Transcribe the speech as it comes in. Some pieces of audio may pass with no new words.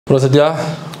Bro Sathya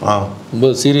ரொம்ப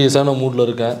சீரியஸான மூடில்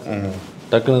இருக்கேன்.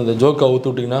 டக்குன்னு இந்த ஜோக்கை அவுத்து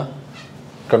விட்டிங்கன்னா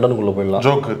கண்டனுக்குள்ளே போயிடலாம்.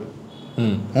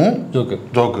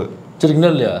 ஜோக்கு சரிங்களா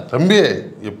இல்லையா தம்பி?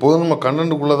 எப்போதும் நம்ம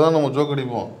கண்டென்ட்டுக்குள்ளே தான் நம்ம ஜோக்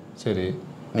அடிப்போம். சரி,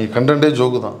 நீ கண்டென்ட்டே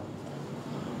ஜோக்கு தான்.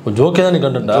 ஜோக்கே தான் நீ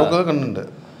கண்டென்ட்டா? ஜோக்கு தான் கண்டென்ட்டு.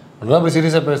 அப்படின்னா அப்படி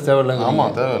சீரியஸாக பேச தேவையில்லைங்க.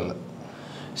 ஆமாம், தேவையில்லை.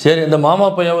 சரி, இந்த மாமா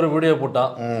பையன் ஒரு வீடியோ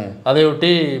போட்டான். அதையொட்டி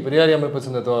பெரியாரி அமைப்பை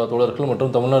சேர்ந்த தோழர்கள்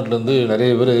மற்றும் தமிழ்நாட்டிலேருந்து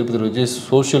நிறைய பேர் எதிர்ப்பு தெரிவித்து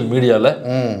சோஷியல் மீடியாவில்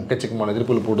எக்கச்சக்கமான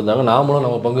எதிர்ப்புகள் போட்டிருந்தாங்க. நாமளும்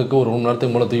நம்ம பங்குக்கு ஒரு 3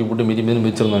 நேரத்துக்கு மேலே தூக்கி போட்டு மீதி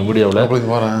மிதிச்சிருந்தோம் வீடியோவில்.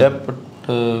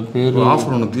 பேர்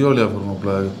ஆஃபர் ஒன்று, தீபாவளி ஆஃபர்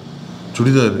ஒன்று,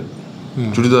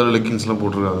 சுடிதார் லெக்கின்ஸ்லாம்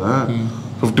போட்டிருக்காங்க.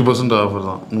 50% ஆஃபர்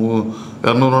தான்.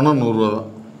 200 100 ரூபா தான்.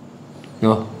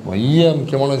 ஐயா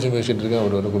முக்கியமான விஷயம் பேசிகிட்டு இருக்கேன்.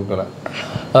 அவர் வந்து கொடுக்கல.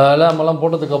 அதில் நம்மலாம்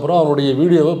போட்டதுக்கப்புறம் அவருடைய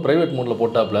வீடியோவை ப்ரைவேட் மோடில்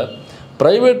போட்டாப்புல.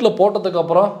 ப்ரைவேட்டில்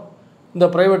போட்டதுக்கப்புறம் இந்த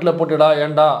ப்ரைவேட்டில் போட்டுடா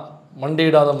ஏண்டா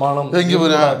மண்டியிடாத மானம் இங்கே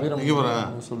போகிறேன்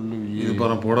சொல்லு. இது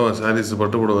பாரு, புடவை, சாரீஸ்,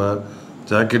 பட்டு புடவை,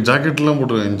 ஜாக்கெட்லாம்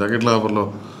போட்டிருக்காங்க. ஜாக்கெட்லாம் ஆஃபரில்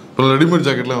இப்போ ரெடிமேட்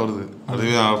ஜாக்கெட்லாம் வருது.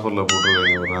 அதுவே ஆஃபரில்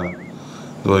போட்டிருக்காங்க.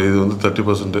 இது வந்து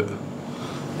 30%,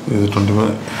 இது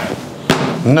 20%.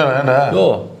 என்ன வேண்டா?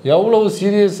 எவ்வளவு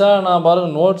சீரியஸாக நான் பாருங்க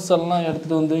நோட்ஸ் எல்லாம்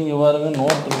எடுத்துகிட்டு வந்து இங்கே பாருங்க.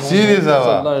 நோட்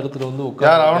சீரியஸாக எல்லாம் எடுத்துகிட்டு வந்து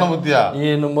யார் அவனை பற்றியா? நீ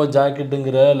என்னமோ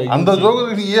ஜாக்கெட்டுங்கிற அந்த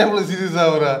ஜோக்கு நீ ஏன் இவ்வளோ சீரியஸாக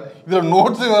வர? இதில்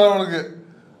நோட்ஸே வர அவனுக்கு.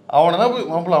 அவனெல்லாம் போய்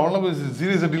மாப்பிள்ள அவனெல்லாம் போய்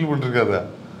சீரியஸாக டீல் பண்ணிருக்காத.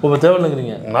 இப்போ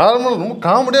தேவையில்லைங்கிறீங்க? நார்மல் ரொம்ப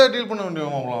காமெடியாக டீல் பண்ண வேண்டிய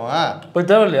மாப்பிள்ள அவன். இப்போ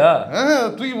தேவையில்லையா?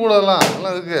 தூக்கி போடலாம்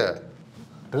நல்லா இருக்கு.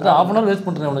 ½ hour வேஸ்ட்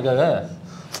பண்ணுறேன் அவனுக்காக.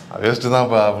 வேஸ்ட்டு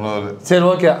தான்ப்பா அப்படின்னு. சரி,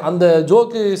 ஓகே. அந்த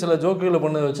சில ஜோக்குகளை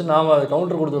பண்ண வச்சு நாம் அதை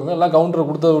கவுண்டர் கொடுத்துருந்தோம். எல்லாம் கவுண்டர்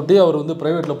கொடுத்த விட்டு அவர் வந்து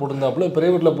ப்ரைவேட்டில் போட்டிருந்தாப்புல.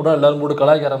 ப்ரைவேட்டில் போட்டால் எல்லோரும் போட்டு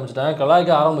கலாய்க்க ஆரம்பிச்சிட்டாங்க.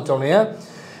 கலாய்க்க ஆரம்பித்தோடனே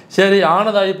சரி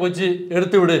ஆனதாகி போச்சு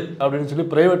எடுத்து விடு அப்படின்னு சொல்லி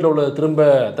ப்ரைவேட்டில் உள்ள திரும்ப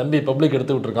தம்பி பப்ளிக்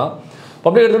எடுத்து விட்டுருக்கான்.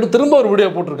 பப்ளிக் எடுத்துவிட்டு திரும்ப ஒரு வீடியோ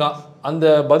போட்டிருக்கான். அந்த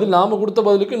பதில் நாம் கொடுத்த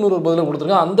பதிலுக்கு இன்னொரு பதிலை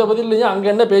கொடுத்துருக்கான். அந்த பதிலையும் அங்கே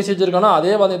என்ன பேசி வச்சிருக்கானோ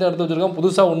அதே பதிலை எடுத்து வச்சிருக்கான்.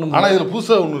 புதுசாக ஒன்று. ஆனால் இதில்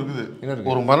புதுசாக ஒன்று இருக்குது. என்ன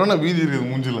இருக்குது? ஒரு மரண வீதி இருக்குது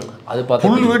மூஞ்சில். அது பார்த்தா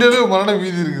ஃபுல் வீடியோவே மரண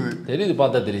வீதி இருக்குது. தெரியுது,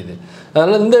 பார்த்தா தெரியுது.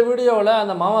 அதனால் இந்த வீடியோவில்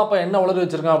அந்த மாமா அப்பா என்ன வளர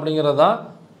வச்சிருக்கான் அப்படிங்கிறதான்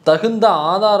தகுந்த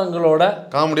ஆதாரங்களோட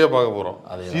காமெடியாக பார்க்க போகிறோம்.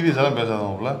 அது சீரியஸாக பேசாத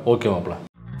மாப்பிள்ள. ஓகே மாப்பிள்ள.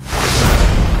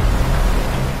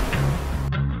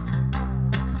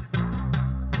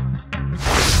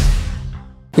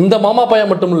 இந்த மாமா பையன்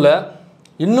மட்டும் இல்லை,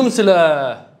 இன்னும் சில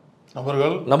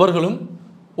நபர்களும்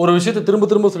ஒரு விஷயத்தை திரும்ப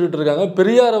திரும்ப சொல்லிட்டு இருக்காங்க.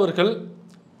 பெரியார் அவர்கள்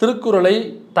திருக்குறளை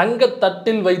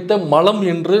தங்கத்தட்டில் வைத்த மலம்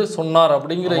என்று சொன்னார்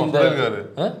அப்படிங்கிற இந்த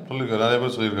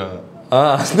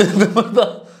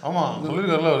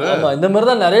இந்த மாதிரி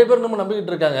தான் நிறைய பேர் நம்ம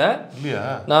நம்பிக்கிட்டு இருக்காங்க.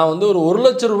 நான் வந்து ஒரு 1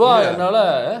 லட்சம் ரூபாய் என்னால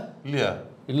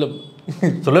இல்ல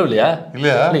சொல்லவில்லையா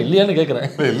இல்லையான்னு கேட்கிறேன்.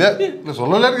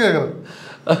 சொல்லலன்னு கேட்கிறேன்.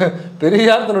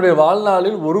 பெரியார் தன்னுடைய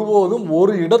வாழ்நாளில் ஒருபோதும்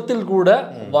ஒரு இடத்தில் கூட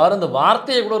அந்த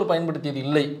வார்த்தையை கூட ஒரு பயன்படுத்தியது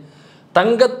இல்லை.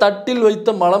 தங்கத்தட்டில்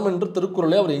வைத்த மலம் என்று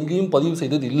திருக்குறளை அவர் எங்கேயும் பதிவு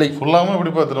செய்தது இல்லை. சொல்லாம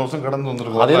எப்படி 10 வருஷம் கடந்து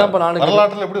வந்திருக்கும். அதே தான் நான்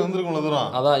வரலாற்றில் எப்படி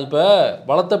வந்திருக்கும். அதான் இப்ப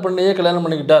வளர்த்த பெண்ணையே கல்யாணம்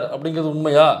பண்ணிக்கிட்டார் அப்படிங்கிறது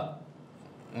உண்மையா?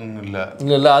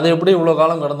 இல்ல அதை எப்படி இவ்வளவு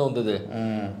காலம் கடந்து வந்தது?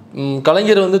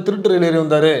 கலைஞர் வந்து திருட்டு ரயில் ஏறி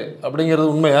வந்தாரு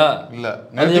அப்படிங்கிறது உண்மையா? இல்ல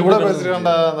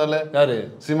யாரு?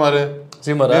 சீமாரு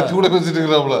கூட பேசிட்டு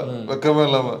இருக்கிறாப்ல.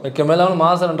 வெக்கமே இல்லாம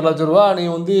மாசம் 2 லட்சம் ரூபாய் நீ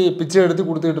வந்து பிச்சை எடுத்து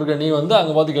கொடுத்துட்டு இருக்க. நீ வந்து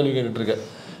அங்க பார்த்து கேள்வி கேட்டுட்டு இருக்க.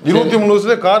 23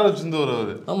 வயசுல கார் வச்சிருந்தவர்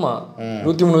அவரு. ஆமா,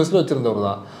 23 வயசுல வச்சிருந்தவர்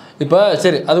தான். இப்ப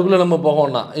சரி, அதுக்குள்ள நம்ம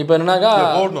போகணும்னா இப்ப என்னன்னாக்கா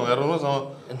போடணும் 200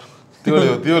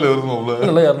 தீவலை வருது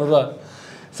இல்லை 200.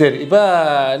 சரி, இப்போ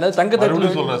என்ன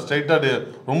தங்கத்தட்டில் சொல்கிறேன் ஸ்ட்ரைட்டாக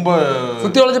ரொம்ப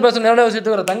சுற்றி வளைச்சு பேச நேரடியாக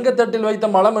விஷயத்துக்கு வர. தங்கத்தட்டில் வைத்த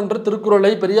மலம் என்று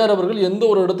திருக்குறளை பெரியார் அவர்கள் எந்த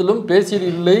ஒரு இடத்திலும் பேசியது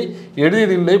இல்லை,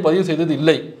 எழுதியதில்லை, பதிவு செய்தது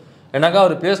இல்லை. ஏன்னாக்கா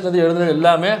அவர் பேசினது எழுதுனது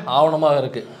எல்லாமே ஆவணமாக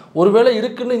இருக்குது. ஒருவேளை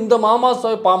இருக்குன்னு இந்த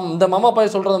மாமா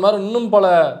பாய் சொல்கிறது மாதிரி இன்னும் பல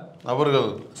நபர்கள்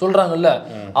சொல்கிறாங்கல்ல,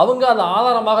 அவங்க அந்த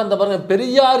ஆதாரமாக இந்த பாருங்க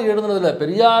பெரியார் எழுதுனதில்லை,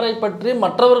 பெரியாரை பற்றி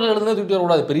மற்றவர்கள் எழுதுனது தூக்கி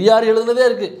வரக்கூடாது. பெரியார் எழுதுனதே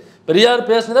இருக்குது, பெரியார்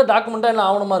பேசினதே டாக்குமெண்ட்டாக என்ன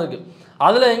ஆவணமாக இருக்குது.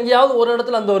 அதில் எங்கேயாவது ஒரு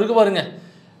இடத்துல அந்த இருக்கு பாருங்க,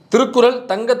 திருக்குறள்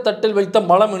தங்கத்தட்டில் வைத்த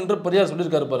மலம் என்று பெரியார்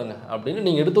சொல்லியிருக்காரு பாருங்க அப்படின்னு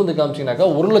நீங்கள் எடுத்து வந்து காமிச்சிங்கனாக்கா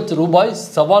 1 லட்சம் ரூபாய்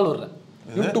சவால் விடுறேன்.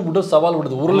 யூடியூப் சவால்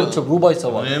விடுது. 1 லட்சம் ரூபாய்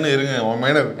சவால்.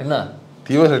 என்ன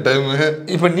தீவிர டைம்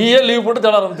இப்போ நீயே லீவ் போட்டு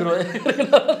தேட ஆரம்பிச்சிருவேன்.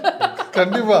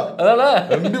 கண்டிப்பா அதனால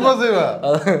கண்டிப்பா செய்வா.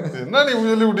 என்ன நீ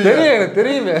சொல்லி விட்டீங்க? எனக்கு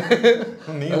தெரியுமே,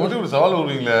 நீங்க மட்டும் இப்படி சவால்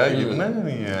விடுவீங்களே, என்னங்க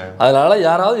நீங்க? அதனால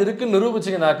யாராவது இருக்குன்னு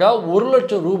நிரூபிச்சீங்கன்னாக்கா 1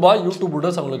 லட்சம் ரூபாய் யூடியூப்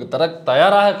அவங்களுக்கு தர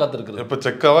தயாராக காத்திருக்குது. இப்ப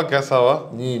செக்காவா கேஷாவா?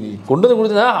 நீ கொண்டு வந்து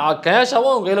கொடுத்தா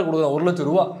கேஷாவும் அவங்க கையில கொடுக்குறேன். 1 லட்சம்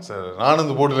ரூபாய். சரி, நானும்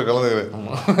இந்த போட்டியில்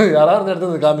கலந்துக்கிறேன். யாராவது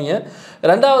எடுத்து காமிங்க.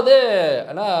 ரெண்டாவது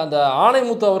அந்த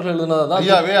ஆணைமுத்து அவர்கள் எழுதுனதான்.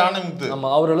 ஐயாவே ஆணைமுத்து. ஆமா,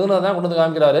 அவர் எழுதுனதான் கொண்டு வந்து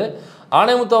காமிக்கிறாரு.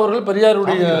 ஆணைமுத்து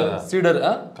பெரியாருடைய சீடர்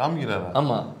காமிக்கிறாரா?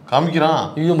 ஆமா காமிக்கிறான்.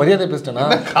 ஐயோ மரியாதை பேசிட்டேனா?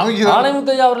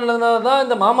 ஆணைமுத்தையா அவர்கள் எழுதுனதான்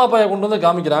இந்த மாமா பாயை கொண்டு வந்து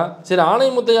காமிக்கிறான். சரி,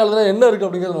 ஆணைமுத்தையா எழுதுனா என்ன இருக்கு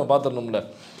அப்படிங்கிறத நம்ம பார்த்துடணும்ல.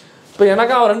 இப்போ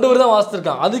எனக்கு அவன் 2 வரி தான்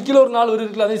வாசிச்சிருக்கான், அது கீழே ஒரு 4 வரி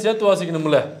இருக்குல்ல, அதையும் சேர்த்து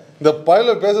வாசிக்கணும்ல. இந்த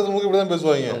பைலட் பேசுறது இப்படி தான்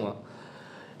பேசுவாங்க.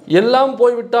 எல்லாம்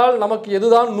போய்விட்டால் நமக்கு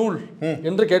எதுதான் நூல்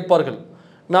என்று கேட்பார்கள்.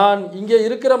 நான் இங்கே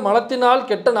இருக்கிற மலத்தினால்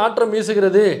கெட்ட நாற்றம்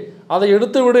வீசுகிறது, அதை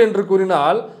எடுத்து விடு என்று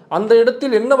கூறினால் அந்த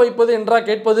இடத்தில் என்ன வைப்பது என்றா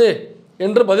கேட்பது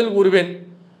என்று பதில் கூறுவேன்.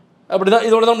 அப்படிதான்,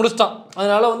 இதோட தான் முடிச்சிட்டான்.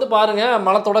 அதனால வந்து பாருங்க,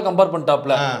 மலத்தோட கம்பேர்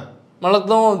பண்ணிட்டாப்ல,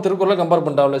 மலத்தும் திருக்குறளை கம்பேர்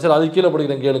பண்ணிட்டாப்ல. சரி, அது கீழே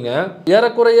படிக்கிறேன் கேளுங்க.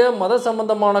 ஏறக்குறைய மத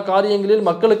சம்பந்தமான காரியங்களில்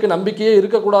மக்களுக்கு நம்பிக்கையே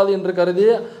இருக்கக்கூடாது என்று கருதி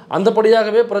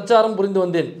அந்தபடியாகவே பிரச்சாரம் புரிந்து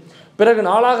வந்தேன். பிறகு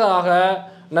நாளாக ஆக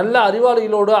நல்ல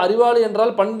அறிவாளிகளோடு, அறிவாளி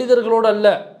என்றால் பண்டிதர்களோடு அல்ல,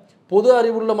 பொது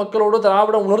அறிவுள்ள மக்களோடு,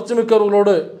 திராவிட உணர்ச்சி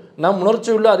மிக்கவர்களோடு, நம்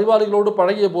உணர்ச்சியுள்ள அறிவாளிகளோடு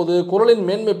பழகிய போது குறளின்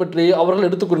மேன்மை பற்றி அவர்கள்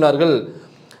எடுத்துக்கொண்டார்கள்.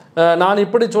 நான்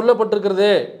இப்படி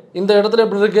சொல்லப்பட்டிருக்கிறதே, இந்த இடத்துல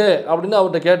இப்படி இருக்கு அப்படின்னு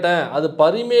அவர்கிட்ட கேட்டேன். அது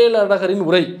பரிமேலழகரின்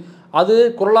உரை, அது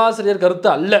குறளாசிரியர் கருத்து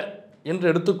அல்ல என்று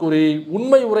எடுத்து கூறி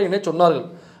உண்மை உரையினை சொன்னார்கள்.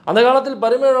 அந்த காலத்தில்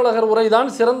பரிமேலழகர் உரை தான்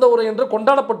சிறந்த உரை என்று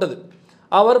கொண்டாடப்பட்டது.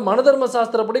 அவர் மனுதர்ம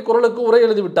சாஸ்திரப்படி குறளுக்கு உரை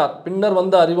எழுதிவிட்டார். பின்னர்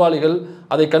வந்த அறிவாளிகள்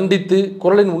அதை கண்டித்து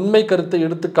குறளின் உண்மை கருத்தை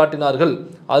எடுத்து காட்டினார்கள்.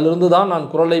 அதிலிருந்து தான் நான்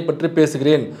குறளை பற்றி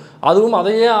பேசுகிறேன். அதுவும்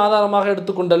அதையே ஆதாரமாக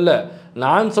எடுத்துக்கொண்டல்ல,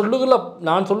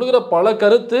 நான் சொல்லுகிற பல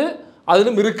கருத்து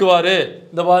அதிலும் இருக்குவாரு.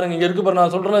 இந்த பாருங்க, இங்கே இருக்கு பாரு,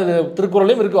 நான் சொல்கிறேன், இது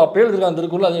திருக்குறளையும் இருக்கு, அப்பயே எழுதிருக்காங்க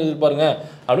திருக்குறள், அதையும் எழுதிருப்பாருங்க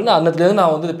அப்படின்னு அன்னத்துலேருந்து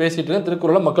நான் வந்து பேசிட்டு இருக்கேன்.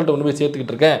 திருக்குறளை மக்கள்கிட்ட கொண்டு போய்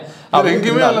சேர்த்துக்கிட்டு இருக்கேன்.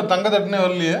 எங்கேயுமே அதில் தங்க தட்டுனே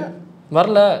வரலையே,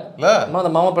 வரல,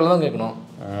 அந்த மாமா பிள்ளை தான் கேட்கணும்.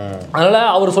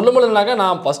 அதனால் அவர் சொல்லும் போதுனாக்கா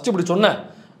நான் ஃபஸ்ட்டு இப்படி சொன்னேன்.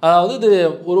 அதாவது இது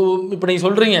ஒரு, இப்போ நீங்கள்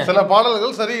சொல்கிறீங்க சில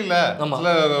பாடல்கள் சரியில்லை,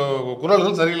 சில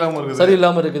குறள்கள்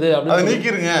சரியில்லாமல் இருக்குது அப்படின்னு அதை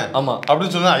நீக்கிருங்க. ஆமாம்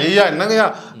அப்படின்னு சொன்னா, ஐயா என்னங்கய்யா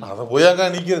அதை போயாக்கா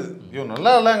நீக்கிறது, ஐயோ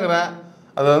நல்லா இல்லைங்கிறேன்,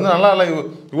 அது வந்து நல்லா இல்லை,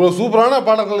 இவ்வளோ சூப்பரான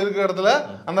பாடல்கள் இருக்கிற இடத்துல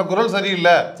அந்த குறள்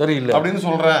சரியில்லை அப்படின்னு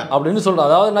சொல்கிறேன்.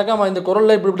 அதாவது என்னக்கா இந்த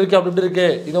குறளில் இப்படி இருக்கு, அப்படி இருக்கு,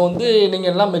 இதை வந்து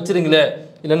நீங்கள் எல்லாம் மெச்சுறீங்களே,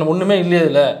 இல்லை ஒன்றுமே இல்லையே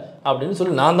இதில் அப்படின்னு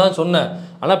சொல்லி நான் தான் சொன்னேன்.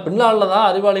 ஆனால் பின்னால் தான்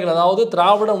அறிவாளிகள், அதாவது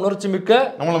திராவிட உணர்ச்சி மிக்க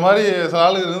நம்மள மாதிரி சில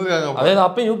ஆளுங்க இருந்திருக்காங்க. அதே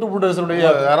அப்பயும்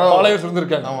யூடியூபர்ஸுடைய ஃபாலோவர்ஸ்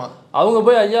இருந்திருக்காங்க. அவங்க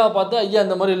போய் ஐயா பார்த்து, ஐயா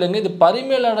இந்த மாதிரி இல்லைங்க, இது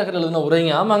பரிமேலழகர் எழுதின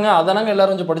உரைங்க. ஆமாங்க, அதனாங்க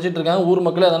எல்லாரும் கொஞ்சம் படிச்சுட்டு இருக்காங்க, ஊர்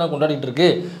மக்களே அதனா கொண்டாடிட்டு இருக்கு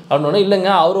அப்படின்னு.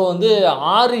 இல்லைங்க, அவர் வந்து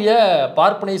ஆரிய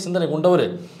பார்ப்பனை சிந்தனை கொண்டவர்,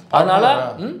 அதனால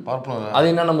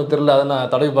அது என்ன நமக்கு தெரியல, அதை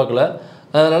நான் தடவி பார்க்கல.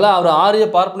 அதனால அவர் ஆரிய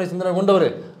பார்ப்பனை சிந்தனை கொண்டவர்,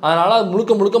 அதனால அது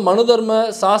முழுக்க முழுக்க மனு தர்ம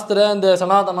சாஸ்திர இந்த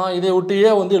சனாதனம் இதை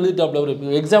ஒட்டியே வந்து எழுதிட்டாப்ல. ஒரு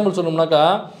எக்ஸாம்பிள் சொல்லணும்னாக்கா,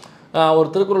 ஒரு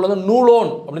திருக்குறள் வந்து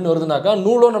நூலோன் அப்படின்னு வருதுனாக்கா,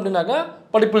 நூலோன் அப்படின்னாக்கா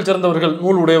படிப்பில் சிறந்தவர்கள்,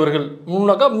 நூல் உடையவர்கள்,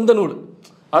 நூல்னாக்கா இந்த நூல்,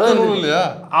 அதான் நூல் இல்லையா,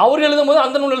 அவர் எழுதும் போது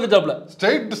அந்த நூல் எழுதிட்டாப்ல,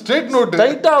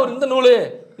 ஸ்ட்ரைட்டா அவர் இந்த நூல்,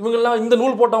 இவங்கெல்லாம் இந்த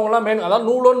நூல் போட்டவங்கலாம் அதாவது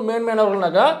நூலோன்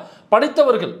மேன்மையானவர்கள்னாக்கா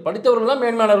படித்தவர்கள்லாம்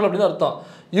மேன்மையானவர்கள் அப்படின்னு அர்த்தம்.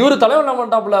 இவர் தலைவர் என்ன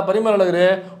பண்ணிட்டாப்ல, பரிமேலழகர்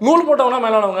நூல் போட்டவங்க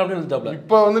மேலானவங்க அப்படின்னு எழுதிட்டாப்ல.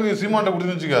 இப்போ வந்து நீ சீமான்ட்ட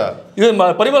கொடுத்து வச்சுக்க, இது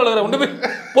பரிமேலழகரை கொண்டு போய்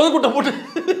பொதுக்கூட்டம் போட்டு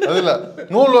அது இல்லை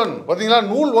நூல் ஒன் பார்த்தீங்களா,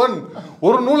 நூல் ஒன்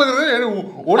ஒரு நூலுங்கிறது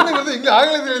ஒன்றுங்கிறது இங்கே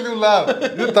ஆங்கிலத்தில் எழுதியுள்ளார்,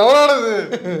 இது தவறானது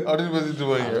அப்படின்னு பேசிட்டு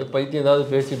போய் பைத்தியம் ஏதாவது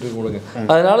பேசிட்டு இருக்க கொடுங்க.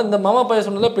 அதனால இந்த மாமா பையன்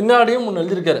சொன்னதில் பின்னாடியும் ஒன்று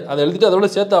எழுதியிருக்காரு, அதை எழுதிட்டு அதோட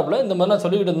சேர்த்தாப்புல இந்த மாதிரி நான்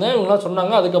சொல்லிக்கிட்டு இருந்தேன், இவங்களாம்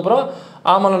சொன்னாங்க. அதுக்கப்புறம்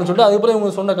ஆமான்னு சொல்லிட்டு அதுக்கப்புறம்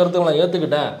இவங்க சொன்ன கருத்துக்களை நான்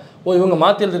ஏற்றுக்கிட்டேன். இவங்க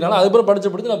மாற்றி எழுதிருக்காங்க, அதுக்கப்புறம்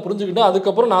படித்து நான் புரிஞ்சுக்கிட்டேன்.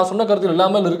 அதுக்கப்புறம் நான் சொன்ன கருத்து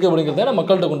இல்லாமல் இருக்குது அப்படிங்கிறத நான்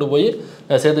மக்கள்கிட்ட கொண்டு போய்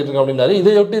சேர்த்துட்டு இருக்கேன் அப்படின்னாரு.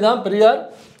 இதையொட்டி தான் பெரியார்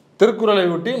திருக்குறளை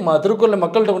ஒட்டி திருக்குறளை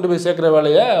மக்கள்கிட்ட கொண்டு போய் சேர்க்கிற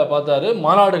வேலையை பார்த்தாரு,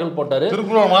 மாநாடுகள் போட்டார்.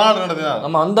 திருக்குறள் மாநாடு நடத்தினா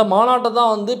நம்ம அந்த மாநாட்டை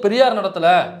தான் வந்து பெரியார்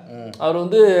நடத்தலை, அவர்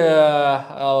வந்து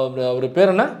அவர்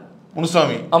பேர் என்ன,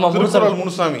 முனுசாமி. ஆமாம்,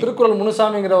 திருக்குறள்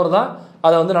முனுசாமிங்கிறவர் தான்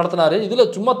அதை வந்து நடத்தினார்.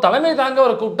 இதில் சும்மா தலைமை தாங்க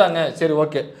அவரை கூப்பிட்டாங்க. சரி,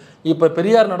 ஓகே, இப்போ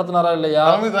பெரியார் நடத்தினாரா இல்லையா,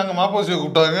 தலைமை தாங்க மாப்போசியை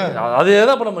கூப்பிட்டாங்க, அதே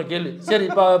தான் இப்போ நம்ம கேள்வி. சரி,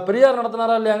 இப்போ பெரியார்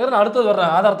நடத்தினாரா இல்லையாங்கிற நான் அடுத்தது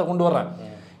வர்றேன், ஆதாரத்தை கொண்டு வர்றேன்.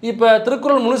 இப்போ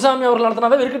திருக்குறள் முனுசாமி அவர்கள்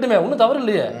நடத்தினாதான் இருக்கட்டுமே, ஒன்றும் தவறு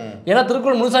இல்லையே. ஏன்னா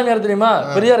திருக்குறள் முனுசாமி யார் தெரியுமா,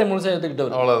 பெரியாரை முழுசாக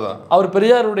எடுத்துக்கிட்டவர். அவ்வளோதான், அவர்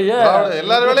பெரியாருடைய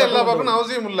எல்லாரும் வேலையும் எல்லா பக்கம்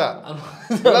அவசியம் இல்லை,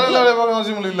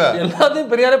 அவசியம் இல்லை,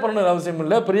 எல்லாத்தையும் பெரியாரே பண்ணணும் அவசியம்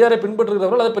இல்லை. பெரியாரை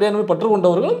பின்பற்றுகிறவர்கள் அதை பெரியார் பற்று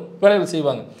கொண்டவர்களும் வேலைகள்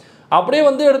செய்வாங்க. அப்படியே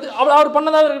வந்து எடுத்து அவர்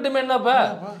பண்ணதாக இருக்கட்டுமே. என்னப்ப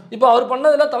இப்போ அவர்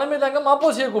பண்ணதுல தலைமை தாங்க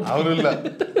மாப்போசியை கூப்பிட்டு, அவர் இல்லை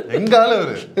எங்க ஆளு,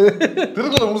 அவரு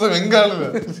திருக்குறள் முனுசாமி எங்க ஆளு.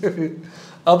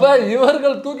 அப்ப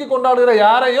இவர்கள் தூக்கி கொண்டாடுகிற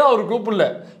யாரையும் அவர் கூப்பிடல,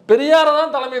 பெரியாரை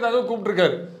தான் தலைமை தாங்க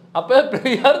கூப்பிட்டுருக்காரு. அப்போ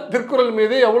பெரியார் திருக்குறள்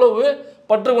மீது எவ்வளவு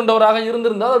பற்று கொண்டவராக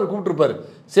இருந்திருந்தால் அவர் கூப்பிட்டுருப்பாரு.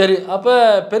 சரி, அப்போ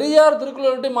பெரியார்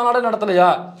திருக்குறள் விட்டு மாநாடு நடத்தலையா?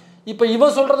 இப்போ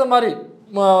இவன் சொல்கிறத மாதிரி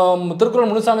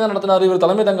திருக்குறள் முனுசாமி தான் நடத்தினார், இவர்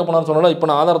தலைமை தாங்க போனார்னு சொன்னால இப்போ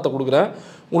நான் ஆதாரத்தை கொடுக்குறேன்.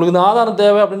 உங்களுக்கு இந்த ஆதாரம்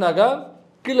தேவை அப்படின்னாக்கா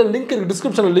கீழே லிங்க் இருக்குது,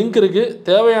 டிஸ்கிரிப்ஷனில் லிங்க் இருக்குது,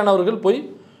 தேவையானவர்கள் போய்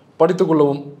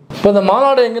படித்துக்கொள்ளவும். இப்போ இந்த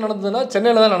மாநாடு எங்கே நடந்ததுன்னா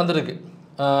சென்னையில் தான் நடந்திருக்கு.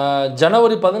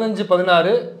 ஜனவரி 15,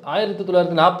 16,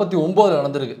 1949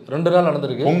 நடந்திருக்கு. 2 நாள்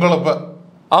நடந்திருக்கு. பொங்கலப்ப,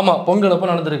 ஆமாம், பொங்கலப்ப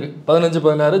நடந்திருக்கு. 15,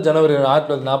 16 ஜனவரி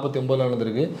 1949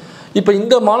 நடந்திருக்கு. இப்போ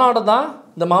இந்த மாநாட்டை தான்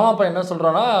இந்த மாமாப்பா என்ன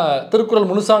சொல்கிறான்னா, திருக்குறள்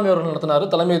முனுசாமி அவர்கள் நடத்தினார்,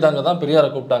 தலைமை தாங்க தான் பெரியாரை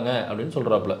கூப்பிட்டாங்க அப்படின்னு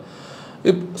சொல்கிறாப்புல.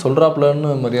 சொல்கிறாப்புலன்னு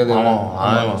மரியாதை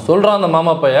சொல்கிறான் அந்த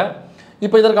மாமா பையன்.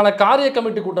 இப்போ இதற்கான காரிய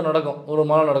கமிட்டி கூட்டம் நடக்கும், ஒரு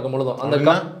மாநாடு நடக்கும் பொழுதும் அந்த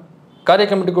காரிய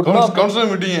கமிட்டி கூட்டம்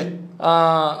கவுன்சிலர் மீட்டிங்கு.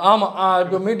 ஆமாம்,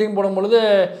 இப்போ மீட்டிங் போடும் பொழுது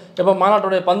இப்போ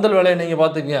மாநாட்டுடைய பந்தல் வேலையை நீங்கள்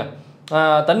பார்த்துக்குங்க,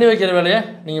 தண்ணி வைக்கிற வேலையை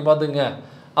நீங்கள் பார்த்துக்குங்க,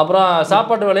 அப்புறம்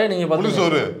சாப்பாட்டு வேலையை நீங்கள்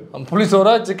பார்த்துக்கோங்க,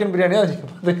 புளிசோரா சிக்கன் பிரியாணியா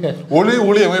நீங்கள் பார்த்துங்க,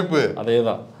 ஒளி அமைப்பு அதே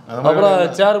தான். அப்புறம்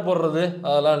சேர் போடுறது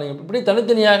அதெல்லாம் நீங்கள் இப்படி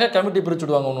தனித்தனியாக கமிட்டி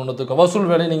பிரிச்சுடுவாங்க. ஒன்றுத்துக்கும்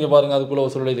வசூல் வேலையை நீங்கள் பாருங்கள், அதுக்குள்ளே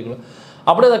வசூல் வேலை இதுக்குள்ள.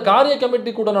 அப்படியே அந்த காரிய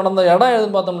கமிட்டி கூட நடந்த இடம்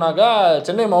எதுன்னு பார்த்தோம்னாக்கா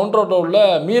சென்னை மவுண்ட் ரோட்டில் உள்ள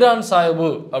மீரான் சாஹிபு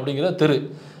அப்படிங்கிற தெரு.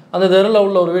 அந்த தெருவில்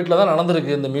உள்ள ஒரு வீட்டில் தான்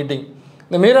நடந்திருக்கு இந்த மீட்டிங்.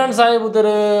 இந்த மீரான் சாஹிபு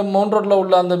தெரு மவுண்ட் ரோட்டில்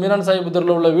உள்ள அந்த மீரான் சாஹிபு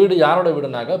தெருவில் உள்ள வீடு யாரோட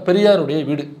வீடுனாக்கா பெரியாருடைய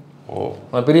வீடு.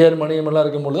 பெரியார் மணியமெல்லாம்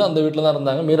இருக்கும்பொழுது அந்த வீட்டில் தான்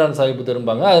இருந்தாங்க. மீரான் சாஹிபு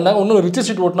திரும்பாங்க. அதனால இன்னும் ரிச்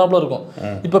ஸ்ட்ரீட் ஓட்டினாப்புல இருக்கும்.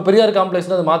 இப்போ பெரியார்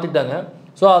காம்ப்ளெக்ஸில் அதை மாற்றிட்டாங்க.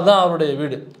 ஸோ அதுதான் அவருடைய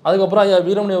வீடு. அதுக்கப்புறம் ஐயா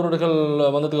வீரமணி அவர்கள்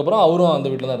வந்ததுக்கப்புறம் அவரும் அந்த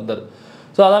வீட்டில் தான் இருந்தார்.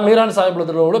 ஸோ அதான் மீரான் சாஹிபுல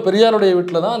தெருவில் பெரியாருடைய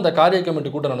வீட்டில் தான் அந்த காரிய கமிட்டி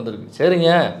கூட்டம் நடந்திருக்கு. சரிங்க,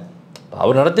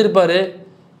 அவர் நடத்தியிருப்பார்,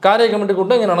 காரிய கமிட்டி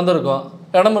கூட்டம் இங்கே நடந்திருக்கும்,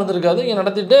 இடம் இருந்திருக்காது. இங்கே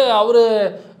நடத்திட்டு அவர்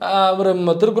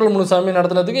திருக்குறள் முனுசாமி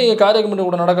நடத்துனதுக்கு இங்கே காரிய கமிட்டி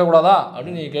கூட்டம் நடக்கக்கூடாதா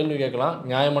அப்படின்னு நீங்கள் கேள்வி கேட்கலாம்.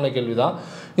 நியாயமான கேள்வி தான்.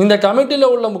 இந்த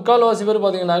கமிட்டியில் உள்ள முக்கால்வாசி பேர்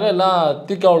பார்த்தீங்கன்னாக்கா எல்லாம்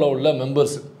திகாவில் உள்ள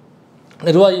மெம்பர்ஸ்,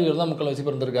 நிர்வாகிகள் தான் முக்கால்வாசி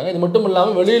பேர் இருந்திருக்காங்க. இது மட்டும்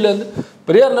இல்லாமல் வெளியிலேருந்து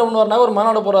பெரியார் என்ன பண்ணுவார்னா ஒரு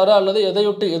மாநாடு போகிறாரோ அல்லது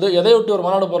எதையொட்டி ஒரு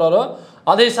மாநாடு போகிறாரோ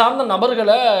அதை சார்ந்த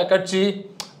நபர்களை கட்சி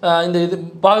இந்த இது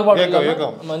பாகுபாடு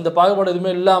இந்த பாகுபாடு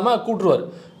எதுவுமே இல்லாமல் கூட்டுருவார்.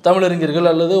 தமிழறிஞர்கள்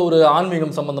அல்லது ஒரு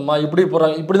ஆன்மீகம் சம்மந்தமாக இப்படி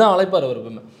போகிறாங்க, இப்படி தான் அழைப்பார் அவர்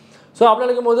எப்பவுமே. ஸோ அப்படி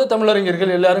நினைக்கும்போது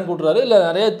தமிழறிஞர்கள் எல்லாரும் கூட்டுறாரு. இல்லை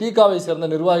நிறைய திகாவை சேர்ந்த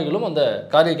நிர்வாகிகளும் அந்த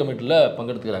காரிய கமிட்டியில்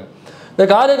பங்கெடுத்துக்கிறாங்க. இந்த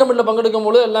காரிய கமிட்டியில் பங்கெடுக்கும்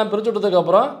போது எல்லாம் பிரிச்சு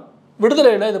விட்டதுக்கப்புறம்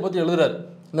விடுதலையில் இதை பற்றி எழுதுறாரு.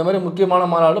 இந்த மாதிரி முக்கியமான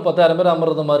மாநாடு 10,000 பேர்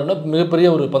அமர்றது மாதிரினா மிகப்பெரிய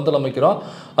ஒரு பந்தல் அமைக்கிறோம்.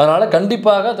 அதனால்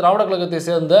கண்டிப்பாக திராவிட கழகத்தை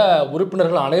சேர்ந்த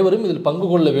உறுப்பினர்கள் அனைவரும் இதில் பங்கு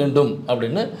கொள்ள வேண்டும்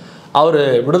அப்படின்னு அவர்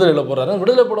விடுதலையில் போடுறாரு.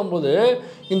 விடுதலை போடும்போது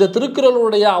இந்த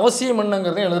திருக்குறளுடைய அவசியம்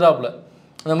என்னங்கிறதையும் எழுதுறாப்புல.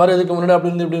 இந்த மாதிரி இதுக்கு முன்னாடி அப்படி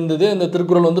இருந்து இப்படி இருந்தது, இந்த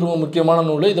திருக்குறள் வந்து ரொம்ப முக்கியமான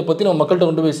நூல், இதை பற்றி நம்ம மக்கள்கிட்ட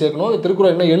கொண்டு போய் சேர்க்கணும், இந்த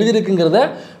திருக்குறள் என்ன எழுதியிருக்குங்கிறத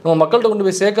நம்ம மக்கள்கிட்ட கொண்டு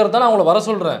போய் சேர்க்கறது தான் நான் அவங்கள வர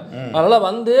சொல்கிறேன். அதனால்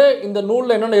வந்து இந்த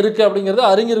நூலில் என்னென்ன இருக்குது அப்படிங்கிறத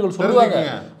அறிஞர்கள் சொல்லுவாங்க,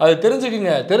 அதை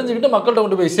தெரிஞ்சுக்கிட்டு மக்கள்கிட்ட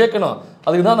கொண்டு போய் சேர்க்கணும்.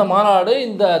 அதுக்கு தான் அந்த மாநாடு.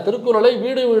 இந்த திருக்குறளை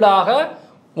வீடு வீடாக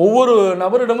ஒவ்வொரு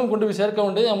நபரிடமும் கொண்டு போய் சேர்க்க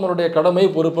வேண்டியது நம்மளுடைய கடமை,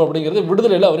 பொறுப்பு அப்படிங்கிறது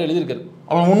விடுதலையில் அவர் எழுதியிருக்காரு.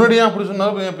 அவர் முன்னாடியே அப்படி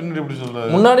சொன்னார், பின்னாடி எப்படி சொல்றாரு?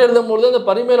 முன்னாடி எழுதும்போது அந்த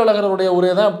பரிமேலழகருடைய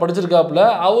உரையை தான் படிச்சிருக்காப்புல.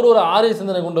 அவர் ஒரு ஆரிய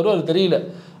சிந்தனை கொண்டவர், அது தெரியல.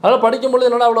 அதனால் படிக்கும்பொழுது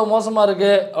என்னடா அவ்வளோ மோசமாக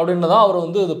இருக்குது அப்படின்னு தான் அவர்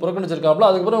வந்து இது புறக்கணிச்சிருக்காப்புல.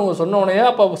 அதுக்கப்புறம் அவங்க சொன்ன உடனே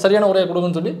அப்போ சரியான உரையை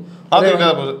கொடுங்கன்னு சொல்லி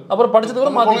அப்புறம்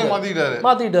படிச்சதுக்கப்புறம்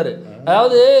மாற்றிக்கிட்டாரு.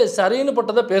 அதாவது சரின்னு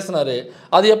பட்டதை பேசினாரு,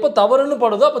 அது எப்போ தவறுன்னு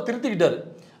படுதோ அப்போ திருத்திக்கிட்டாரு.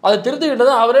 அதை திருத்திக்கிட்டு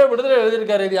தான் அவரே விடுதலை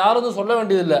எழுதியிருக்காரு. இது யாரும் சொல்ல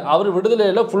வேண்டியதில்லை. அவர்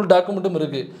விடுதலையில் ஃபுல் டாக்குமெண்ட்டும்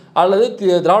இருக்குது, அல்லது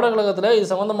திராவிட கழகத்தில் இது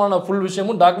சம்மந்தமான ஃபுல்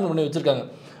விஷயமும் டாக்குமெண்ட் பண்ணி வச்சுருக்காங்க.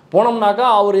 போனோம்னாக்கா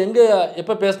அவர் எங்கே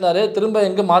எப்போ பேசினார், திரும்ப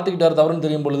எங்கே மாற்றிக்கிட்டார் தவறுன்னு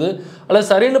தெரியும் பொழுது, அல்லது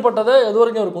சரின்னு பட்டதை எது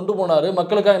வரைக்கும் அவர் கொண்டு போனார்,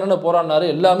 மக்களுக்காக என்னென்ன போராடினார்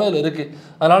எல்லாமே அதில் இருக்குது.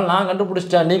 அதனால் நான்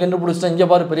கண்டுபிடிச்சிட்டேன், நீ கண்டுபிடிச்சிட்டேன், இங்கே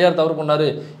பாரு பெரியார் தவறு பண்ணார்,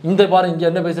 இந்த பாரு இங்கே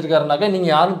என்ன பேசியிருக்காருனாக்கா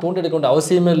நீங்கள் யாரும் தோண்டி எடுக்க வேண்டிய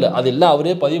அவசியமே இல்லை. அது எல்லாம்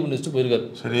அவரே பதிவு பண்ணி வச்சுட்டு போயிருக்காரு.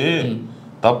 சரி,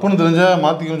 தப்புன்னு தெரிஞ்சா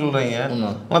மாற்றிக்கணும்னு சொல்கிறீங்க.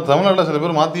 ஆனால் தமிழ்நாட்டில் சில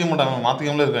பேர் மாற்றிக்க மாட்டாங்க,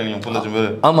 மாற்றிக்காமலே இருக்காங்க 30,00,000 பேர்.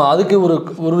 ஆமாம், அதுக்கு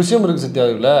ஒரு விஷயம் இருக்குது சத்யா.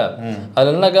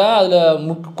 அதில் என்னக்கா அதில்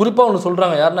குறிப்பாக ஒன்று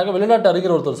சொல்கிறாங்க. யாருனாக்கா வெளிநாட்டு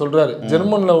அறிஞர் ஒருத்தர் சொல்கிறாரு,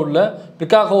 ஜெர்மனில் உள்ள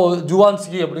பிகாகோ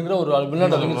ஜுவான்ஸ்கி அப்படிங்கிற ஒரு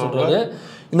வெளிநாட்டு அறிஞர் சொல்கிறாரு,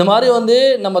 இந்த மாதிரி வந்து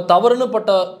நம்ம தவறுன்னு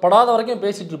படாத வரைக்கும்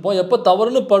பேசிகிட்டு இருப்போம், எப்போ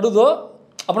தவறுன்னு படுதோ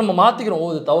அப்போ நம்ம மாற்றிக்கிறோம்,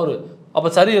 இது தவறு, அப்போ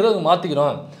சரி ஏதோ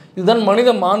மாற்றிக்கிறோம், இதுதான்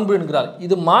மனித மாண்பு என்கிறார்.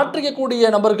 இது மாற்றிக்கக்கூடிய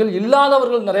நபர்கள்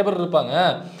இல்லாதவர்கள் நிறைய பேர் இருப்பாங்க.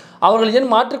 அவர்கள்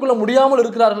ஏன் மாற்றிக்கொள்ள முடியாமல்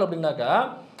இருக்கிறார்கள் அப்படின்னாக்கா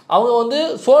அவங்க வந்து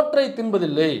சோற்றை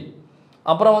தின்பதில்லை,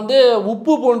 அப்புறம் வந்து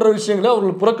உப்பு போன்ற விஷயங்களை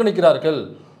அவர்கள் புறக்கணிக்கிறார்கள்.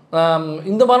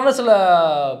 இந்த மாதிரியான சில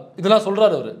இதெல்லாம்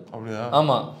சொல்கிறார் அவர்.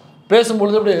 ஆமாம்,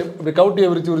 பேசும்பொழுது இப்படி கவுட்டியை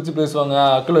விரித்து பேசுவாங்க,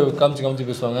 அக்களை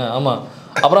காமிச்சு பேசுவாங்க. ஆமாம்,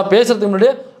 அப்புறம் பேசுறதுக்கு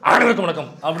முன்னாடியே ஆடலுக்கு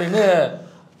வணக்கம் அப்படின்னு,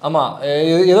 ஆமாம்,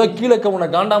 ஏதோ கீழே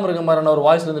உன்னை காண்டாமல் இருக்க மாதிரியான ஒரு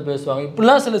வாய்ஸ்லேருந்து பேசுவாங்க.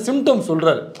 இப்படிலாம் சில சிம்டம்ஸ்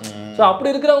சொல்கிறாரு. ஸோ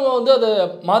அப்படி இருக்கிறவங்க வந்து அதை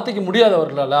மாற்றிக்க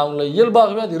முடியாதவர்களால் அவங்கள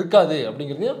இயல்பாகவே அது இருக்காது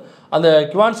அப்படிங்கிறதையும் அந்த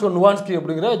நுவான்ஸ்கி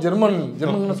அப்படிங்கிற ஜெர்மன்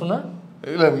சொன்னேன்.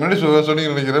 இல்லை முன்னாடி சொன்னீங்க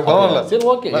நினைக்கிறேன். பரவாயில்ல, சரி,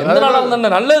 ஓகே. எந்த நாளாக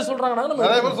நல்லது சொல்கிறாங்கன்னா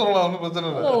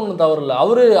ஒன்றும் தவறு இல்லை.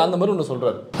 அவர் அந்த மாதிரி ஒன்று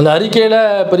சொல்கிறார். அந்த அறிக்கையில்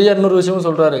பெரியார் இன்னொரு விஷயமும்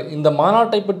சொல்கிறாரு, இந்த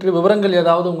மாநாட்டை பற்றிய விவரங்கள்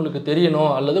ஏதாவது உங்களுக்கு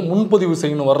தெரியணும் அல்லது முன்பதிவு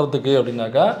செய்யணும் வர்றதுக்கு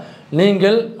அப்படின்னாக்கா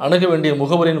நீங்கள் அணுக வேண்டிய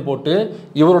முகவரின்னு போட்டு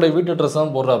இவருடைய வீட்டு அட்ரஸ்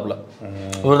தான் போடுறாப்புல.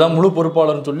 இவர் தான் முழு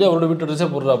பொறுப்பாளர்னு சொல்லி அவருடைய வீட்டு அட்ரஸே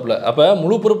போடுறாப்புல. அப்போ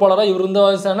முழு பொறுப்பாளராக இவர் இருந்த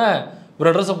வயசான இவர்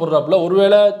அட்ரஸை போடுறாப்புல.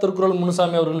 ஒருவேளை திருக்குறள்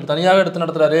முனுசாமி அவர்கள் தனியாக எடுத்து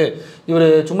நடத்துகிறாரு, இவர்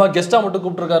சும்மா கெஸ்ட்டாக மட்டும்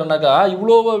கூப்பிட்டுருக்காருனாக்கா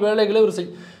இவ்வளோ வேலைகளை இவர்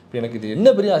இப்போ எனக்கு இது என்ன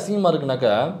பெரிய அசிங்கமாக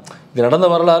இருக்குனாக்கா, இது நடந்த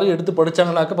வரலாறு எடுத்து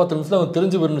படித்தாங்கனாக்கா 10 நிமிஷத்தில் அவங்க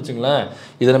தெரிஞ்சு போயிருன்னு வச்சுங்களேன்.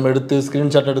 இதை நம்ம எடுத்து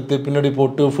ஸ்க்ரீன்ஷாட் எடுத்து பின்னாடி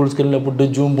போட்டு ஃபுல் ஸ்க்ரீனில் போட்டு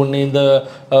ஜூம் பண்ணி இந்த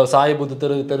சாயபுத்து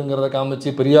தெருங்கிறத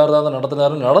காமிச்சு பெரியார் தான்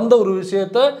நடத்தினாரு, நடந்த ஒரு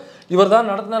விஷயத்த இவர் தான்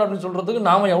நடத்தினார் அப்படின்னு சொல்கிறதுக்கு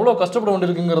நாம் எவ்வளோ கஷ்டப்பட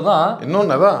வேண்டியிருக்குங்கிறது தான்.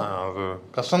 இன்னொன்று தான் அது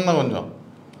கஷ்டம்தான் கொஞ்சம்.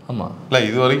 ஆமாம், இல்லை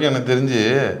இது வரைக்கும் எனக்கு தெரிஞ்சு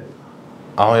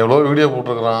அவன் எவ்வளோ வீடியோ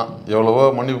போட்டிருக்கிறான், எவ்வளவோ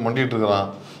மண்டிகிட்டு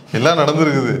இருக்கிறான், எல்லாம்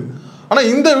நடந்துருக்குது.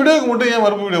 ஆனால் இந்த வீடியோவுக்கு மட்டும் ஏன்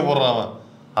மறுப்பு வீடியோ போடுறான் அவன்?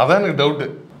 அதான் எனக்கு டவுட்டு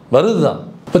வருது தான்.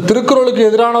 இப்போ திருக்குறளுக்கு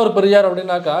எதிரான ஒரு பெரியார்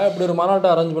அப்படின்னாக்கா இப்படி ஒரு மாநாட்டை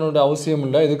அரேஞ்ச் பண்ண வேண்டிய அவசியம்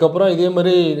இல்லை. இதுக்கப்புறம் இதே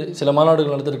மாதிரி சில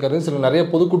மாநாடுகள் நடத்திருக்காரு, சில நிறைய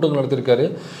பொதுக்கூட்டங்கள் நடத்திருக்காரு.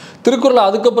 திருக்குறள்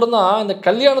அதுக்கப்புறம் தான் இந்த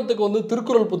கல்யாணத்துக்கு வந்து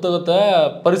திருக்குறள் புத்தகத்தை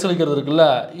பரிசீலிக்கிறது இருக்குல்ல,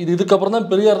 இதுக்கப்புறம் தான்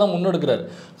பெரியார் தான் முன்னெடுக்கிறார்.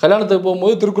 கல்யாணத்துக்கு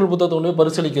போகும்போது திருக்குறள் புத்தகத்தை கொண்டு போய்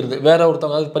பரிசீலிக்கிறது, வேற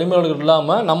ஒருத்தவங்க அது பரிமாளர்கள்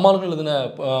இல்லாமல் நம்மளுக்கு எழுதின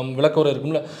விளக்கவுரை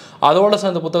இருக்கும்ல அதோட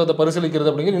சேர்ந்த புத்தகத்தை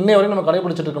பரிசீலிக்கிறது அப்படிங்கிறது இன்னை வரையும் நம்ம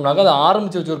கடைபிடிச்சிட்டு இருக்கோம்னாக்க அதை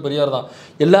ஆரம்பிச்சு வச்ச ஒரு பெரியார் தான்.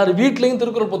 எல்லார் வீட்லேயும்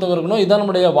திருக்குறள் புத்தகம் இருக்கணும், இதுதான்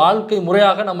நம்முடைய வாழ்க்கை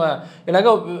முறையாக. நம்ம எனக்கு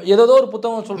ஏதோ ஒரு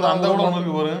புத்தகம் சொல்றாங்க,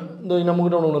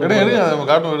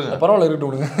 பரவாயில்ல இருக்கட்டும்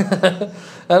விடுங்க.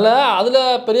 அதில் அதில்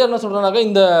பெரியார் என்ன சொல்கிறாங்கனாக்கா,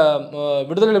 இந்த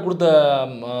விடுதலையில் கொடுத்த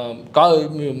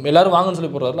எல்லாரும் வாங்கன்னு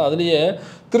சொல்லி போடுறாருல, அதுலேயே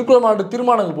திருக்குறள் மாநாட்டு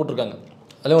தீர்மானங்கள் போட்டிருக்காங்க.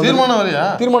 அதில்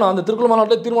தீர்மானம் அந்த திருக்குறள்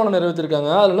மாநாட்டில் தீர்மானம்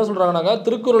நிறைவேற்றிருக்காங்க. அதில் என்ன சொல்கிறாங்கனாக்கா,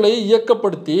 திருக்குறளை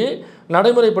இயக்கப்படுத்தி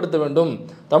நடைமுறைப்படுத்த வேண்டும்,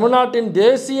 தமிழ்நாட்டின்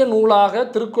தேசிய நூலாக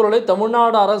திருக்குறளை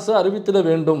தமிழ்நாடு அரசு அறிவித்திட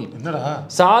வேண்டும்,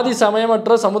 சாதி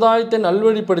சமயமற்ற சமுதாயத்தை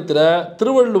நல்வழிப்படுத்திட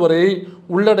திருவள்ளுவரை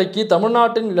உள்ளடக்கி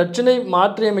தமிழ்நாட்டின் லட்சணையை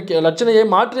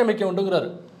மாற்றியமைக்க வேண்டுங்கிறாரு.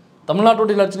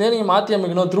 தமிழ்நாட்டுடைய லட்சணையை நீங்கள் மாற்றி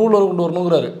அமைக்கணும், திருவள்ளுவர் கொண்டு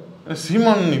வரணுங்கிறாரு.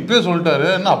 சீமான் இப்பயே சொல்லிட்டாரு,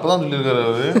 என்ன அப்பதான்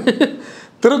சொல்லியிருக்காரு.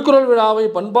 திருக்குறள் விழாவை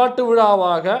பண்பாட்டு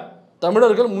விழாவாக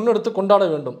தமிழர்கள் முன்னெடுத்து கொண்டாட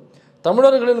வேண்டும்,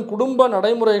 தமிழர்களின் குடும்ப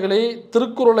நடைமுறைகளை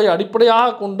திருக்குறளை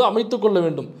அடிப்படையாக கொண்டு அமைத்து கொள்ள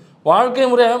வேண்டும், வாழ்க்கை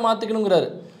முறையாக மாற்றிக்கணுங்கிறாரு.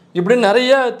 இப்படின்னு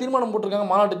நிறைய தீர்மானம் போட்டிருக்காங்க,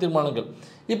 மாநாட்டு தீர்மானங்கள்.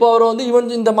 இப்போ அவர்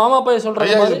வந்து இந்த மாமா பையன்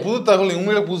சொல்கிறாங்க, புது தகவல்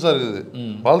உண்மையிலே புதுசாக இருக்குது.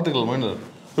 வாழ்த்துக்கள் மைனர்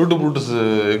யூடியூப் புரூட்டஸ்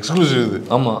எக்ஸ்க்ளூசிவ் இது.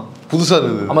 ஆமாம், புதுசாக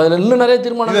இருக்குது. ஆமாம், இதில் இன்னும் நிறைய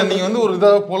தீர்மானம் நீங்கள் வந்து ஒரு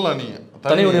இதாக போடலாம், நீங்கள்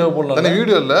தனி வீடியோ போடலாம், தனி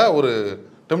வீடியோ இல்லை ஒரு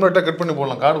டெம்ப்ளேட்டாக கட் பண்ணி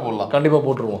போடலாம், கார்டு போடலாம், கண்டிப்பாக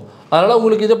போட்டுருவோம். அதனால்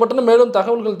உங்களுக்கு இதை பற்றின மேலும்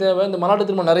தகவல்கள் தேவை. இந்த மாநாட்டு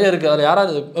தீர்மானம் நிறைய இருக்குது. அதில்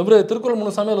யாராவது இவர் திருக்குறள்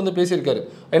முனுசாமி வந்து பேசியிருக்காரு,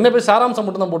 என்ன பேர் சாராம்சம்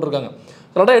மட்டும் தான் போட்டிருக்காங்க.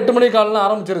 கரெக்டாக 8 மணி காலெலாம்